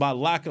position by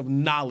lack of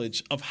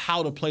knowledge of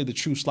how to play the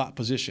true slot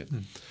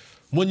position.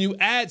 When you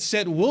add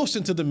Ced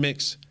Wilson to the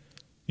mix,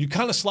 you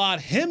kind of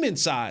slide him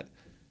inside,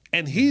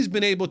 and he's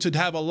been able to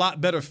have a lot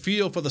better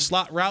feel for the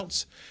slot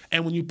routes.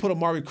 And when you put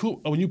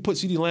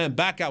CeeDee Lamb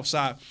back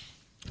outside,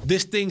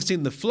 this thing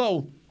seemed to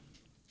flow,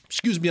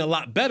 a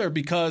lot better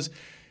because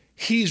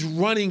he's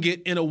running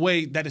it in a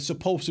way that it's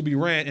supposed to be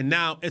ran, and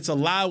now it's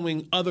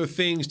allowing other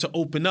things to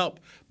open up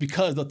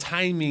because the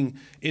timing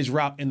is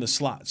right in the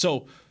slot.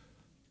 So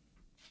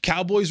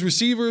Cowboys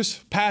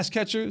receivers, pass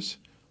catchers,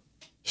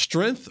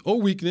 strength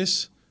or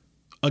weakness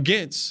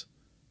against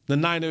the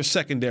Niners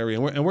secondary.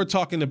 And we're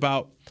talking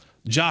about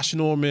Josh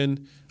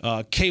Norman,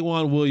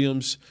 K'Wan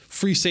Williams,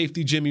 free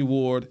safety Jimmy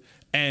Ward,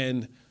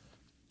 and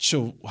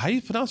how do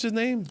you pronounce his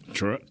name?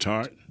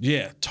 Tart.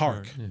 Yeah,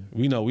 Tark. Yeah.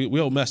 We know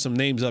we'll mess some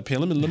names up here.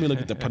 Let me look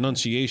at the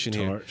pronunciation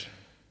here.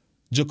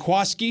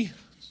 Jaquiski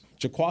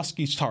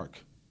Tark.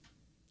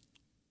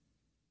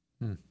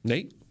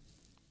 Nate?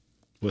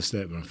 What's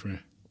that, my friend?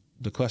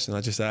 The question I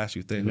just asked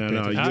you.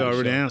 No, you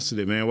already answered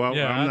it, man.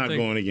 I'm not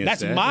going against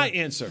that. That's my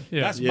answer.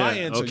 Yeah. That's my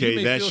answer.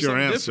 Okay, that's your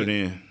answer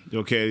then.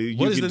 Okay,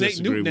 what is the Nate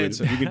Newton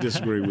answer? You can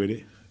disagree with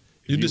it.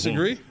 You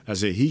disagree? I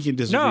said he can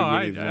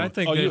disagree with it. No, I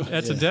think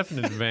that's a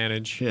definite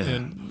advantage.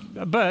 Yeah.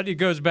 But it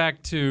goes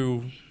back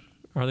to,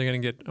 are they going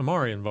to get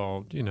Amari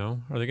involved?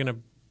 Are they going to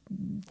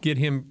get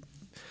him?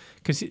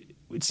 Because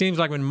it seems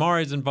like when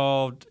Amari's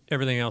involved,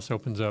 everything else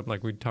opens up,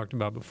 like we talked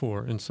about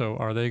before. And so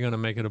are they going to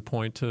make it a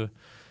point to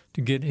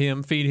get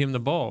him, feed him the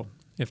ball?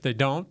 If they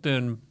don't,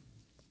 then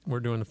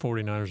we're doing the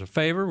 49ers a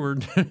favor. We're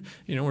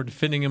we're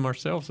defending him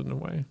ourselves in a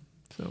way.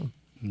 So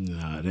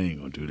nah, they ain't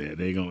gonna do that.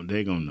 They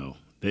gonna know.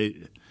 They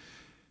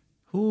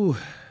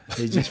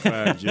just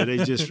fired Joe.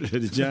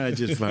 The Giants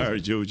just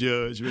fired Joe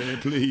Judge, man.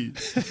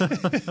 Please.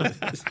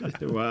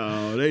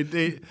 Wow.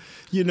 They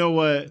you know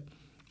what?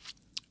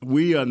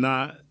 We are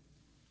not.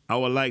 I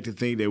would like to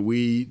think that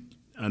we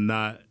are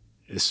not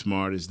as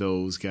smart as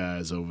those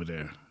guys over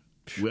there.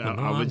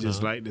 I would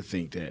just like to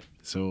think that.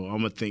 So I'm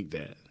going to think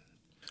that.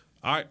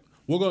 All right.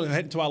 We're going to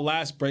head into our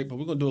last break, but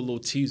we're going to do a little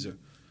teaser.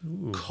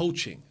 Ooh.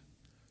 Coaching.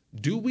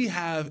 Do we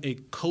have a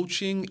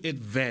coaching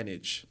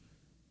advantage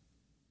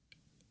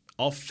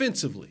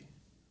offensively?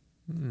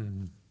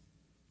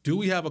 Do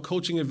we have a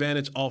coaching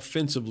advantage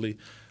offensively?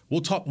 We'll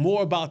talk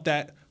more about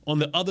that on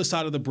the other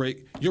side of the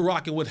break. You're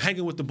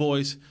hanging with the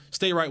boys.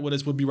 Stay right with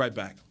us. We'll be right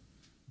back.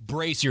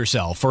 Brace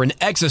yourself for an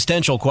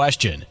existential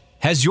question.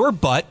 Has your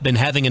butt been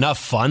having enough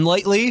fun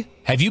lately?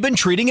 Have you been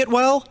treating it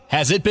well?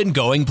 Has it been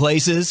going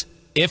places?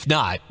 If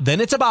not, then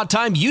it's about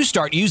time you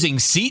start using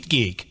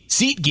SeatGeek.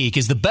 SeatGeek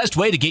is the best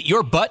way to get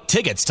your butt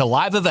tickets to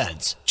live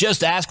events.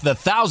 Just ask the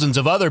thousands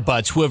of other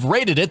butts who have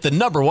rated it the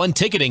 #1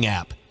 ticketing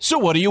app. So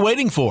what are you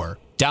waiting for?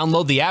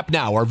 Download the app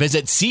now or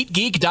visit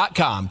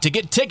SeatGeek.com to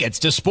get tickets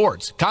to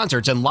sports,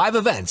 concerts, and live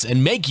events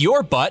and make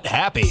your butt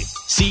happy.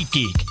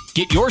 SeatGeek.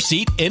 Get your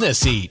seat in a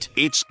seat.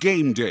 It's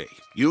game day.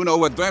 You know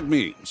what that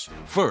means.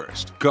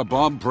 First,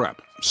 kebab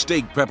prep.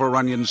 Steak, pepper,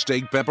 onion,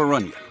 steak, pepper,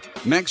 onion.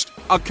 Next,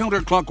 a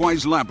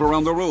counterclockwise lap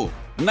around the room.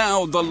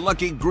 Now the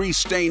lucky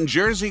grease-stained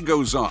jersey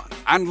goes on.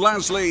 And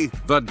lastly,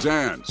 the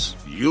dance.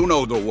 You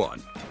know the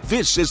one.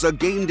 This is a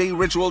game day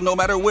ritual no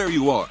matter where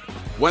you are.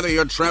 Whether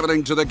you're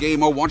traveling to the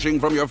game or watching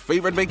from your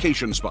favorite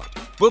vacation spot,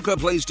 book a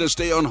place to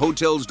stay on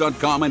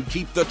Hotels.com and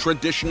keep the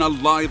tradition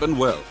alive and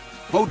well.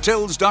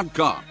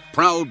 Hotels.com,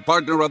 proud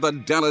partner of the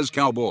Dallas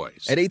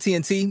Cowboys. At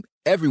AT&T,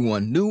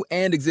 everyone, new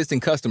and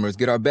existing customers,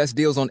 get our best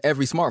deals on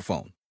every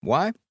smartphone.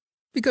 Why?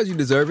 Because you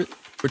deserve it.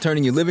 For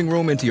turning your living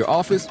room into your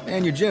office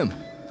and your gym.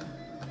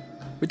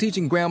 For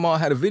teaching Grandma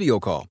how to video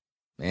call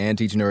and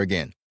teaching her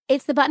again.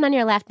 It's the button on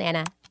your left,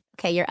 Nana.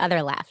 Okay, your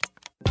other left.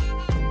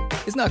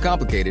 It's not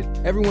complicated.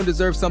 Everyone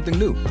deserves something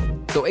new.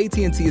 So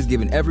AT&T is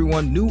giving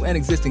everyone, new and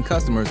existing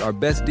customers, our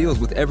best deals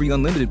with every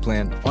unlimited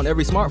plan on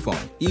every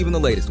smartphone, even the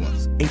latest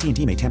ones.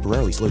 AT&T may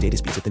temporarily slow data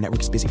speeds if the network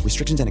is busy.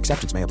 Restrictions and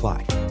exceptions may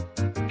apply.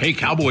 Hey,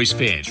 Cowboys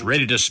fans,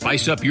 ready to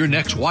spice up your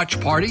next watch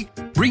party?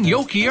 Bring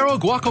Yo Quiero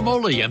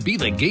guacamole and be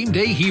the game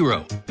day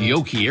hero.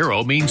 Yo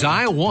Quiero means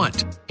I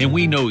want, and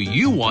we know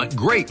you want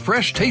great,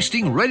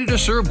 fresh-tasting,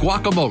 ready-to-serve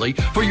guacamole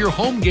for your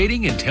home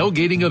gating and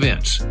tailgating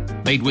events.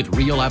 Made with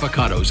real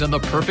avocados and the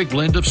perfect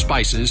blend of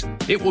spices,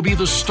 it will be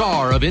the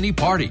star of any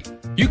party.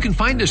 You can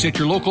find us at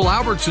your local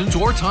Albertsons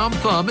or Tom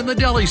Thumb in the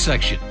deli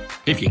section.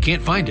 If you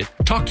can't find it,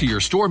 talk to your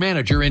store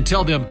manager and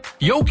tell them,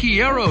 Yo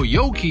Quiero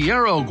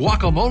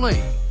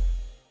guacamole.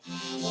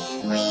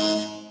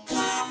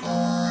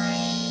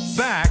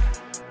 Back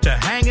to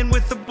hanging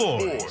with the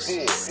boys.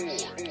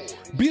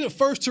 Be the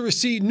first to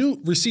receive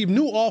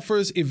new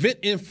offers, event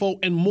info,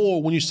 and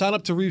more when you sign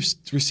up to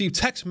receive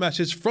text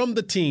messages from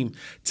the team.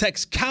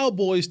 Text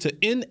Cowboys to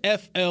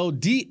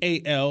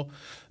NFLDAL.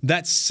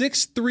 That's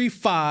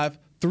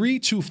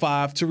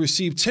 635-325 to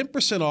receive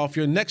 10% off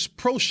your next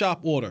Pro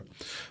Shop order.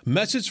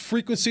 Message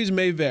frequencies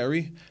may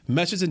vary.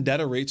 Message and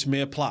data rates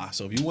may apply.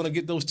 So if you want to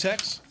get those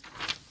texts,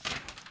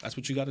 that's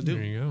what you got to do.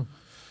 There you go.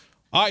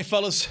 All right,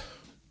 fellas.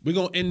 We're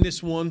going to end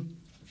this one.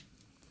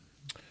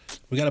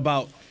 We got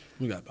about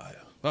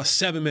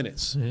 7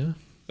 minutes. Yeah.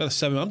 Got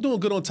 7. I'm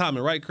doing good on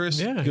timing, right, Chris?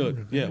 Yeah.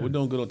 Good. Yeah, we're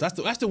doing good on.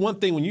 That's the one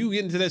thing when you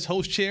get into this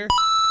host chair,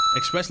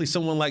 especially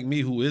someone like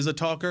me who is a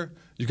talker,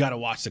 you got to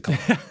watch the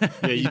clock.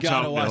 Yeah, you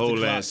talked the whole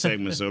last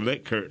segment, so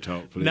let Kurt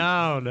talk, please.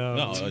 No.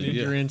 Need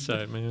your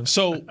insight, man.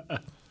 So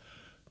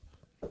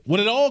when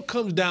it all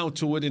comes down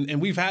to it, and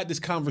we've had this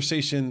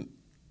conversation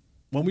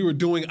when we were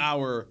doing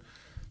our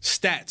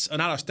stats,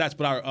 not our stats,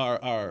 but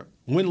our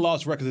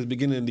win-loss records at the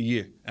beginning of the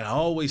year. And I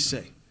always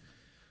say,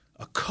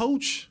 a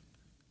coach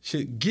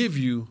should give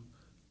you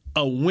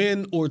a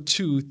win or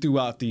two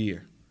throughout the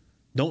year.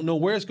 Don't know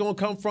where it's going to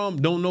come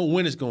from, don't know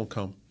when it's going to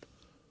come.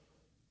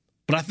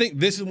 But I think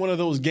this is one of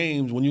those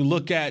games when you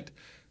look at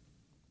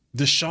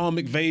the Sean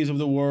McVays of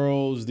the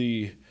world,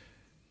 the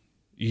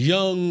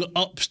young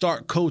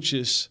upstart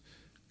coaches,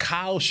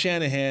 Kyle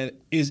Shanahan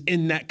is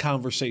in that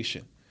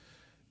conversation.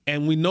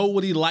 And we know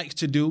what he likes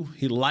to do.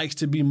 He likes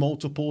to be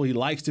multiple. He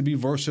likes to be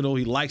versatile.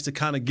 He likes to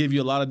kind of give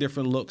you a lot of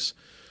different looks.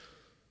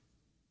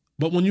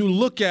 But when you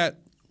look at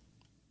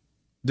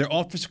their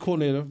offensive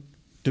coordinator,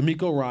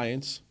 DeMeco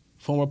Ryans,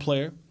 former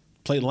player,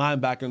 played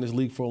linebacker in this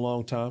league for a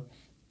long time,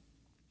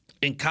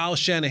 and Kyle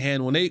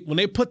Shanahan, when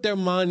they put their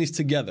minds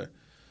together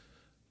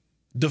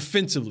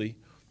defensively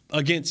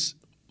against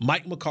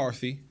Mike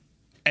McCarthy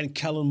and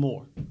Kellen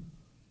Moore,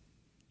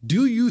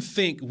 do you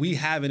think we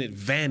have an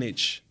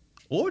advantage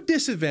or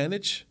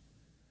disadvantage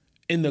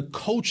in the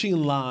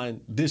coaching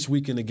line this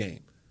week in the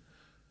game?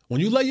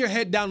 When you lay your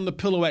head down on the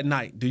pillow at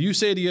night, do you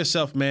say to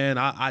yourself, man,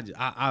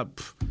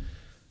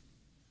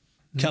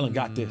 Kellen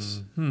got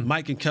this.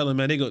 Mike and Kellen,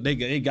 man,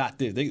 they got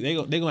this. They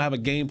gonna have a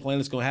game plan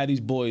that's gonna have these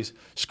boys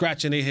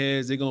scratching their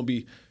heads. They're gonna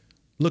be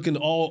looking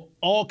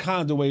all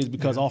kinds of ways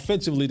because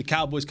offensively the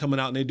Cowboys coming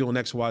out and they're doing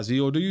X, Y, Z.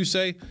 Or do you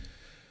say,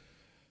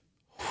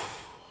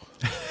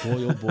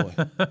 boy, oh boy.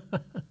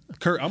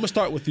 Kurt, I'm gonna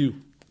start with you.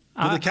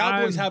 Do the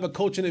Cowboys have a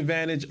coaching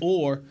advantage,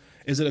 or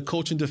is it a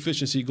coaching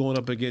deficiency going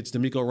up against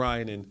DeMeco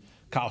Ryan and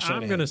Kyle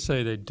Shanahan? I'm going to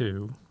say they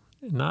do.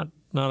 Not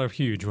a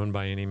huge one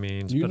by any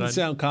means. You didn't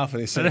sound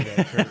confident saying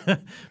that, Kurt.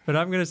 But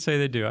I'm going to say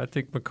they do. I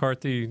think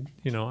McCarthy,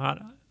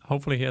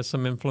 hopefully he has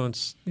some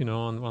influence,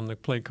 on the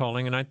play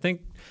calling. And I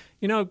think,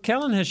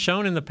 Kellen has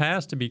shown in the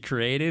past to be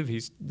creative.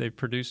 They've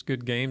produced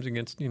good games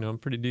against,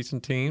 pretty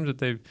decent teams.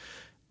 But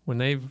when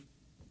they've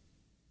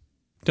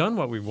done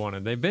what we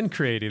wanted, they've been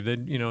creative.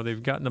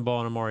 They've gotten the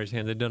ball in Amari's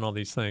hand. They've done all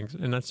these things.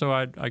 And so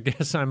I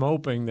guess I'm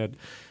hoping that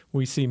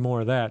we see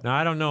more of that. Now,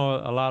 I don't know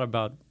a lot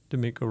about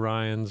DeMeco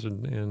Ryans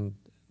and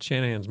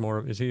Shanahan's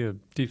more. Is he a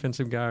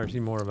defensive guy or is he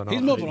more of an?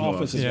 He's more of an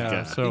offensive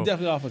guy. So, he's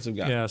definitely an offensive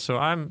guy. Yeah. So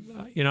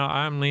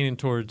I'm leaning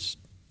towards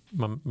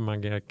my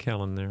guy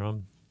Kellen there.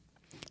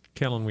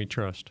 Kellen, we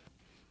trust.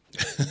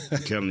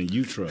 Kellen,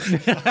 you trust.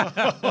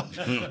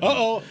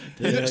 Uh-oh.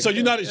 So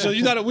you're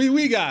not a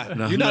wee guy.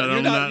 No,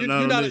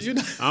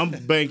 I'm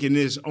banking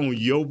this on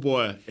your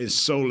boy and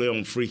solely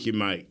on Freaky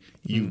Mike.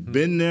 You've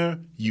been there.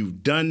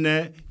 You've done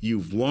that.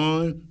 You've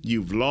won.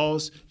 You've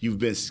lost. You've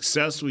been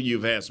successful.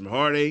 You've had some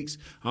heartaches.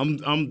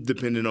 I'm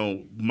depending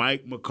on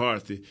Mike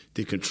McCarthy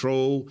to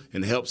control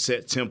and help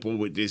set tempo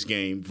with this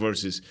game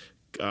versus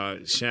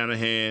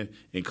Shanahan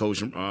and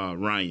Coach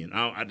Ryan.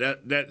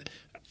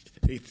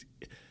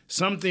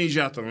 Some things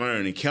you have to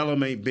learn, and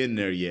Kellum ain't been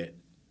there yet.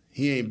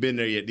 He ain't been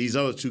there yet. These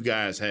other two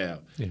guys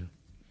have. Yeah.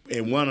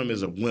 And one of them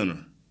is a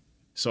winner.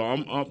 So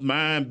I'm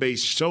mine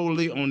based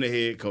solely on the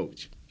head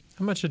coach.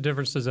 How much a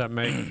difference does that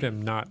make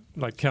them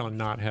Kellen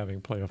not having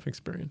playoff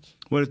experience?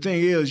 Well, the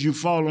thing is, you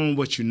fall on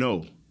what you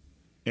know.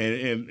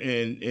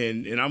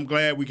 And I'm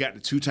glad we got the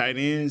two tight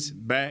ends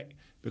back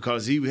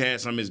because he had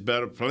some of his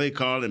better play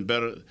call and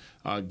better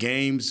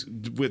games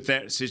with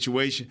that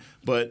situation.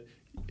 But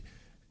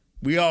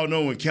we all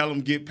know when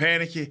Kellum get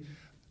panicky,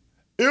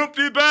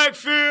 empty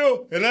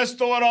backfield, and let's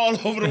throw it all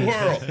over the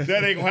world.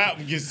 That ain't going to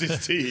happen against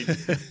this team.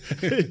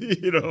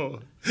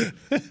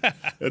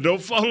 And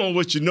don't fall on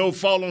what you know.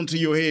 Fall on to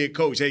your head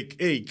coach.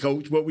 Hey,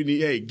 coach, what we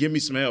need? Hey, give me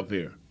some help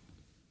here.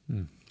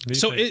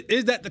 So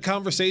is that the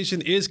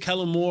conversation? Is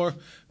Kellen Moore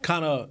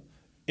kind of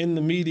in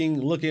the meeting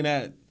looking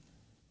at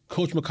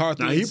Coach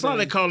McCarthy? Now, he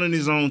probably calling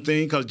his own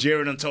thing because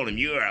Jerry done told him,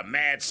 you're a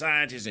mad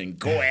scientist and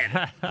go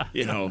at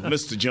it.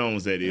 Mr.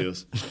 Jones, that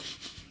is.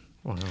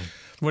 Wow.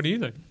 What do you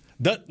think?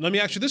 Let me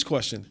ask you this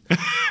question.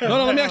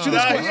 No, let me ask you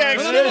this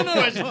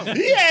question.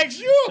 He asked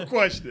you a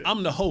question.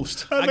 I'm the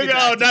host. Now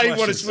you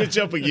want to switch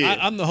up again.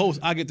 I'm the host.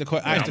 I get the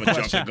question.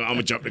 I'm going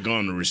to jump the gun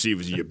on the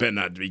receivers. You better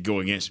not go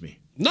against me.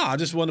 No, I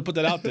just wanted to put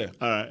that out there.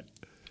 All right.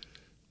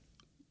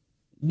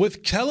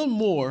 With Kellen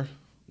Moore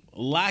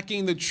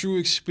lacking the true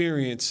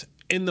experience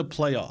in the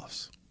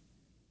playoffs,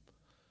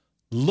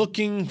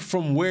 looking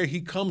from where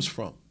he comes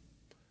from,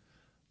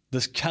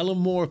 does Kellen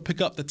Moore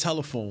pick up the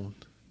telephone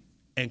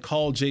and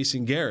call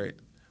Jason Garrett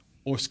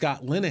or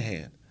Scott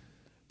Linehan?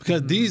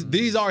 Because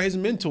these are his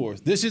mentors.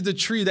 This is the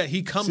tree that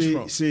he comes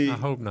from. I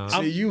hope not.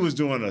 See, you was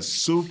doing a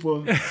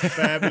super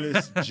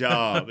fabulous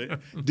job.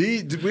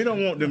 We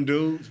don't want them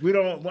dudes. I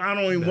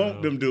don't even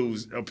want them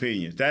dudes'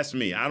 opinions. That's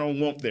me. I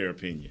don't want their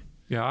opinion.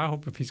 Yeah, I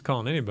hope if he's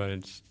calling anybody,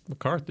 it's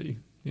McCarthy.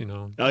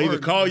 Either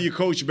call your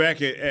coach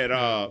back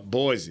at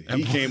Boise.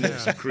 He came up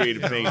with some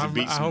creative things and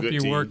beat some good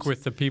teams. I hope you work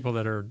with the people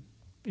that are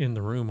in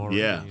the room already.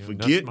 Yeah,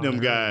 forget them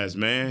guys,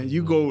 man.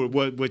 You go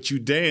with what you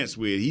dance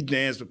with. He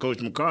danced with Coach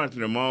McCarthy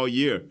them all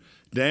year.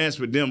 Dance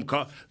with them.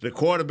 The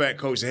quarterback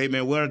coach said, hey,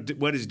 man,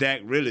 what is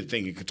Dak really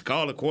thinking?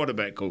 Call the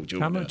quarterback coach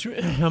over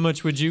How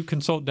much would you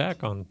consult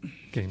Dak on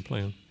game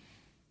plan?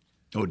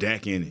 Oh,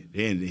 Dak in it.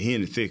 He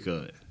in the thick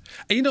of it.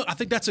 And, I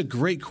think that's a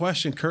great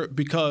question, Kurt,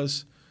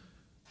 because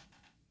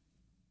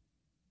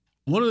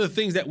one of the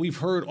things that we've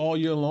heard all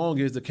year long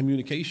is the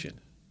communication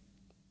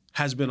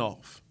has been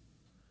off.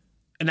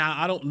 And now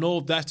I don't know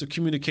if that's the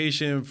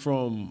communication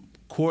from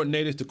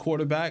coordinators to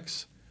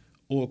quarterbacks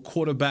or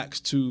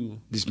quarterbacks to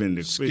it's been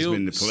the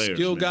players,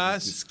 skill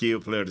guys. The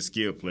skill player to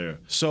skill player.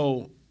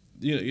 So,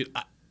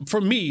 for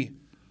me,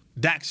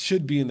 Dak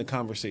should be in the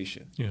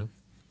conversation. Yeah.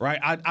 Right?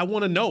 I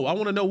want to know. I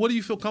want to know, what do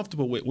you feel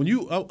comfortable with? I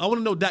want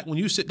to know, Dak, when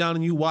you sit down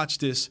and you watch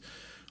this,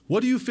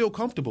 what do you feel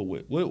comfortable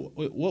with?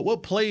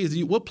 What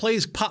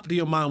plays pop to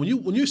your mind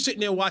when you're sitting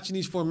there watching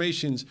these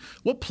formations?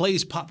 What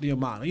plays pop to your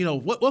mind?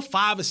 What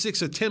 5 or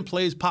 6 or 10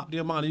 plays pop to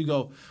your mind? And you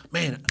go,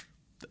 man,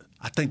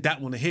 I think that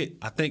one to hit.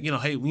 I think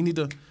hey, we need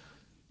to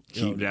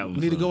keep that one.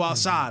 We need to go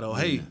outside. Or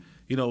hey,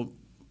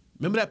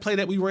 remember that play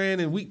that we ran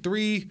in week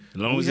 3? As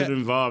long as it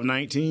involved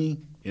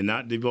 19 and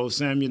not Deebo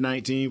Samuel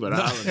 19, but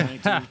I was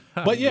 19.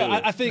 But yeah,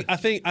 I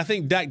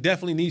think Dak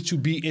definitely needs to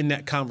be in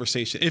that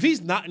conversation. If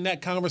he's not in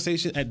that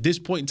conversation at this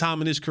point in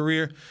time in his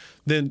career,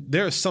 then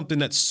there is something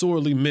that's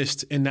sorely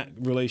missed in that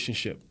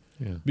relationship.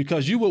 Yeah.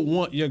 Because you would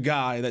want your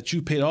guy that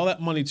you paid all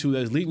that money to,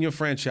 that's leading your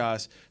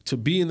franchise, to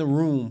be in the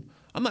room.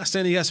 I'm not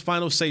saying he has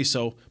final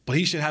say-so, but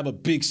he should have a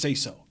big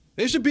say-so.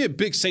 There should be a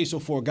big say-so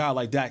for a guy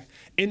like Dak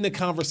in the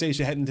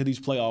conversation heading to these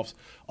playoffs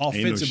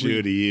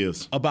offensively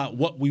about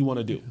what we want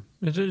to do.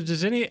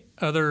 Does any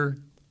other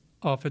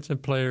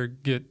offensive player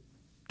get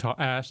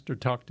asked or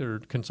talked or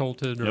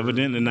consulted? Or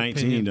evidently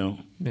 19, though.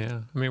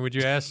 Yeah. I mean, would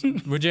you ask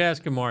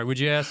Amari? Would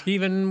you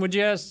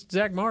ask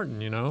Zach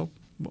Martin,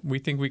 we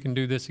think we can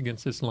do this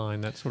against this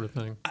line, that sort of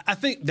thing? I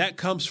think that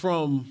comes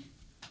from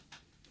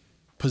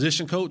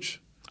position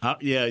coach.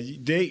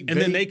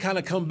 Then they kind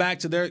of come back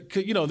to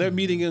their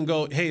meeting and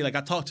go, hey, like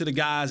I talked to the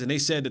guys and they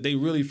said that they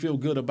really feel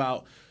good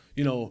about,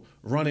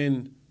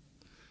 running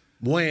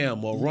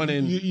wham or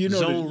running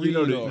zone read.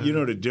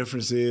 The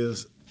difference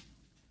is,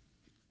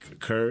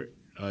 Kurt,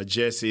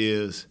 Jesse,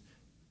 is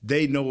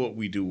they know what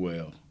we do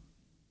well.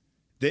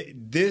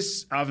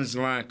 This offensive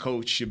line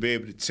coach should be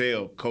able to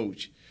tell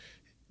coach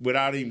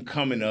without even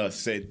coming to us,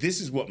 say,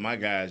 this is what my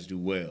guys do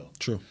well.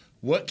 True.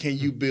 What can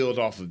you build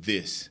off of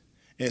this?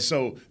 And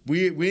so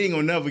we ain't going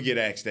to never get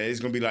asked that.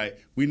 It's going to be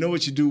like, we know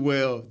what you do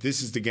well.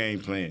 This is the game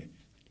plan.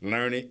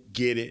 Learn it,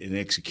 get it, and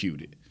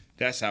execute it.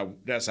 That's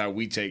how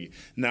we take it.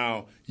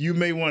 Now, you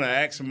may want to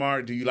ask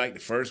Amari, do you like the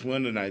first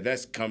one tonight?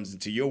 That comes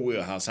into your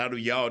wheelhouse. How do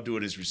y'all do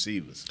it as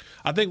receivers?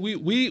 I think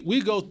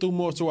we go through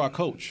more to our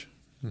coach.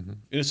 Mm-hmm. And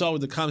it's always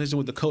the conversation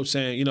with the coach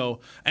saying,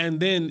 and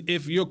then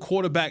if your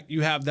quarterback,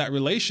 you have that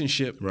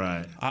relationship.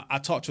 Right. I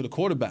talk to the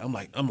quarterback.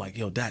 I'm like,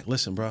 yo, Dak,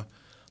 listen, bro.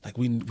 Like,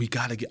 we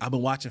got to get – I've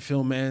been watching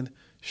film, man.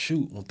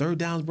 Shoot, on third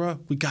downs, bro,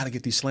 we got to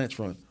get these slants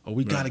run, or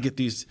we got to get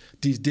these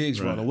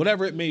digs run, or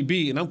whatever it may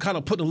be. And I'm kind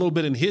of putting a little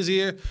bit in his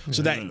ear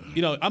so that,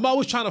 I'm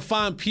always trying to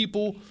find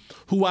people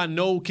who I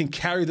know can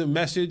carry the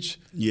message.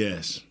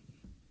 Yes.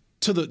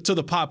 To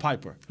the Pied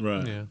Piper.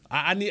 Right. Yeah.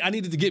 I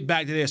needed to get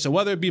back to there. So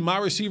whether it be my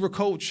receiver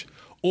coach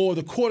or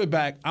the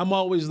quarterback, I'm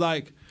always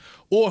like,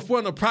 or if we're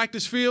on the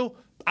practice field,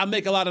 I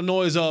make a lot of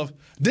noise of,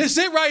 this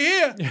it right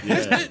here. Yeah.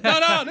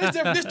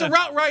 This the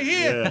route right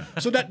here. Yeah.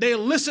 So that they're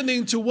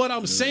listening to what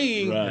I'm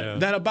saying,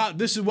 that about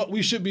this is what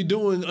we should be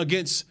doing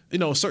against,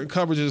 certain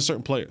coverages and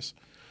certain players.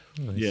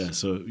 Nice. Yeah,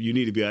 so you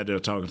need to be out there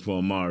talking for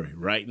Amari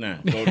right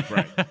now. Go to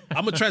practice.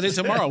 I'm going to translate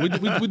tomorrow.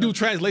 We do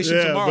translation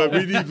tomorrow. But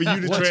we need for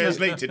you to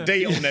translate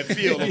today on that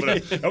field over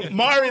there.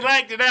 Amari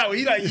liked it out.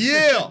 He like,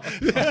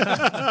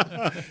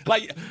 yeah.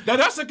 Like, now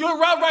that's a good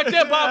route right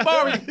there by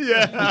Amari.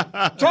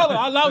 Yeah. Charlie,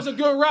 that was a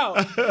good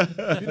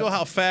route. You know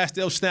how fast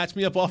they'll snatch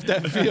me up off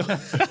that field?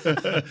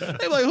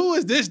 They're like, who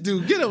is this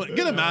dude? Get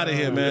him out of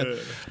here, man.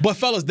 But,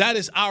 fellas, that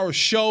is our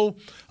show.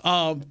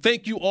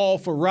 Thank you all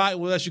for riding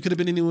with us. You could have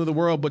been anywhere in the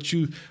world, but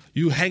you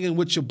hanging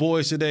with your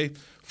boys today.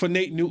 For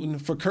Nate Newton,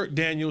 for Kurt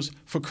Daniels,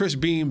 for Chris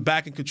Beam,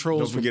 back in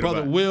controls, for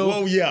Brother Will.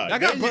 Oh, yeah. I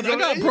got Bro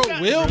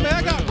Will, man.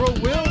 I got Bro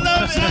Will. I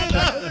love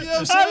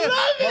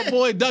it. My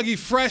boy Dougie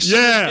Fresh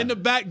in the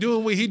back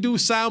doing what he do,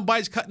 sound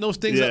bites, cutting those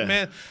things up,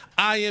 man.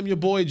 I am your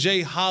boy,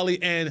 Jay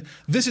Holly, and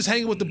this is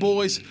Hanging with the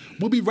Boys.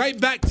 We'll be right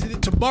back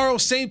tomorrow,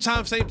 same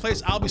time, same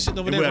place. I'll be sitting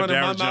over there running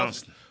my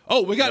mouth.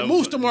 Oh, we got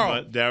Moose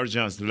tomorrow. Darryl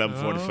Johnson,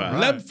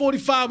 11:45.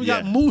 11:45. We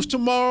got Moose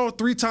tomorrow.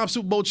 3-time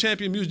Super Bowl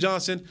champion Moose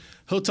Johnson.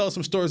 He'll tell us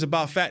some stories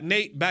about Fat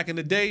Nate back in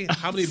the day.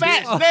 How many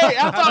Fat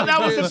Nate? I thought that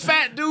was the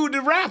fat dude,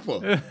 the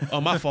rapper.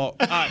 Oh, my fault.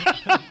 All right.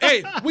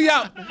 Hey, we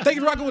out. Thank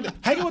you for rocking with it.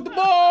 Hanging with the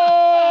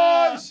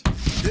boys.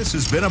 This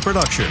has been a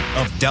production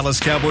of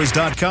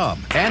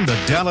DallasCowboys.com and the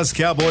Dallas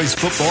Cowboys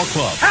Football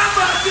Club. How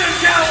about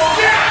this,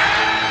 Cowboys? Yeah!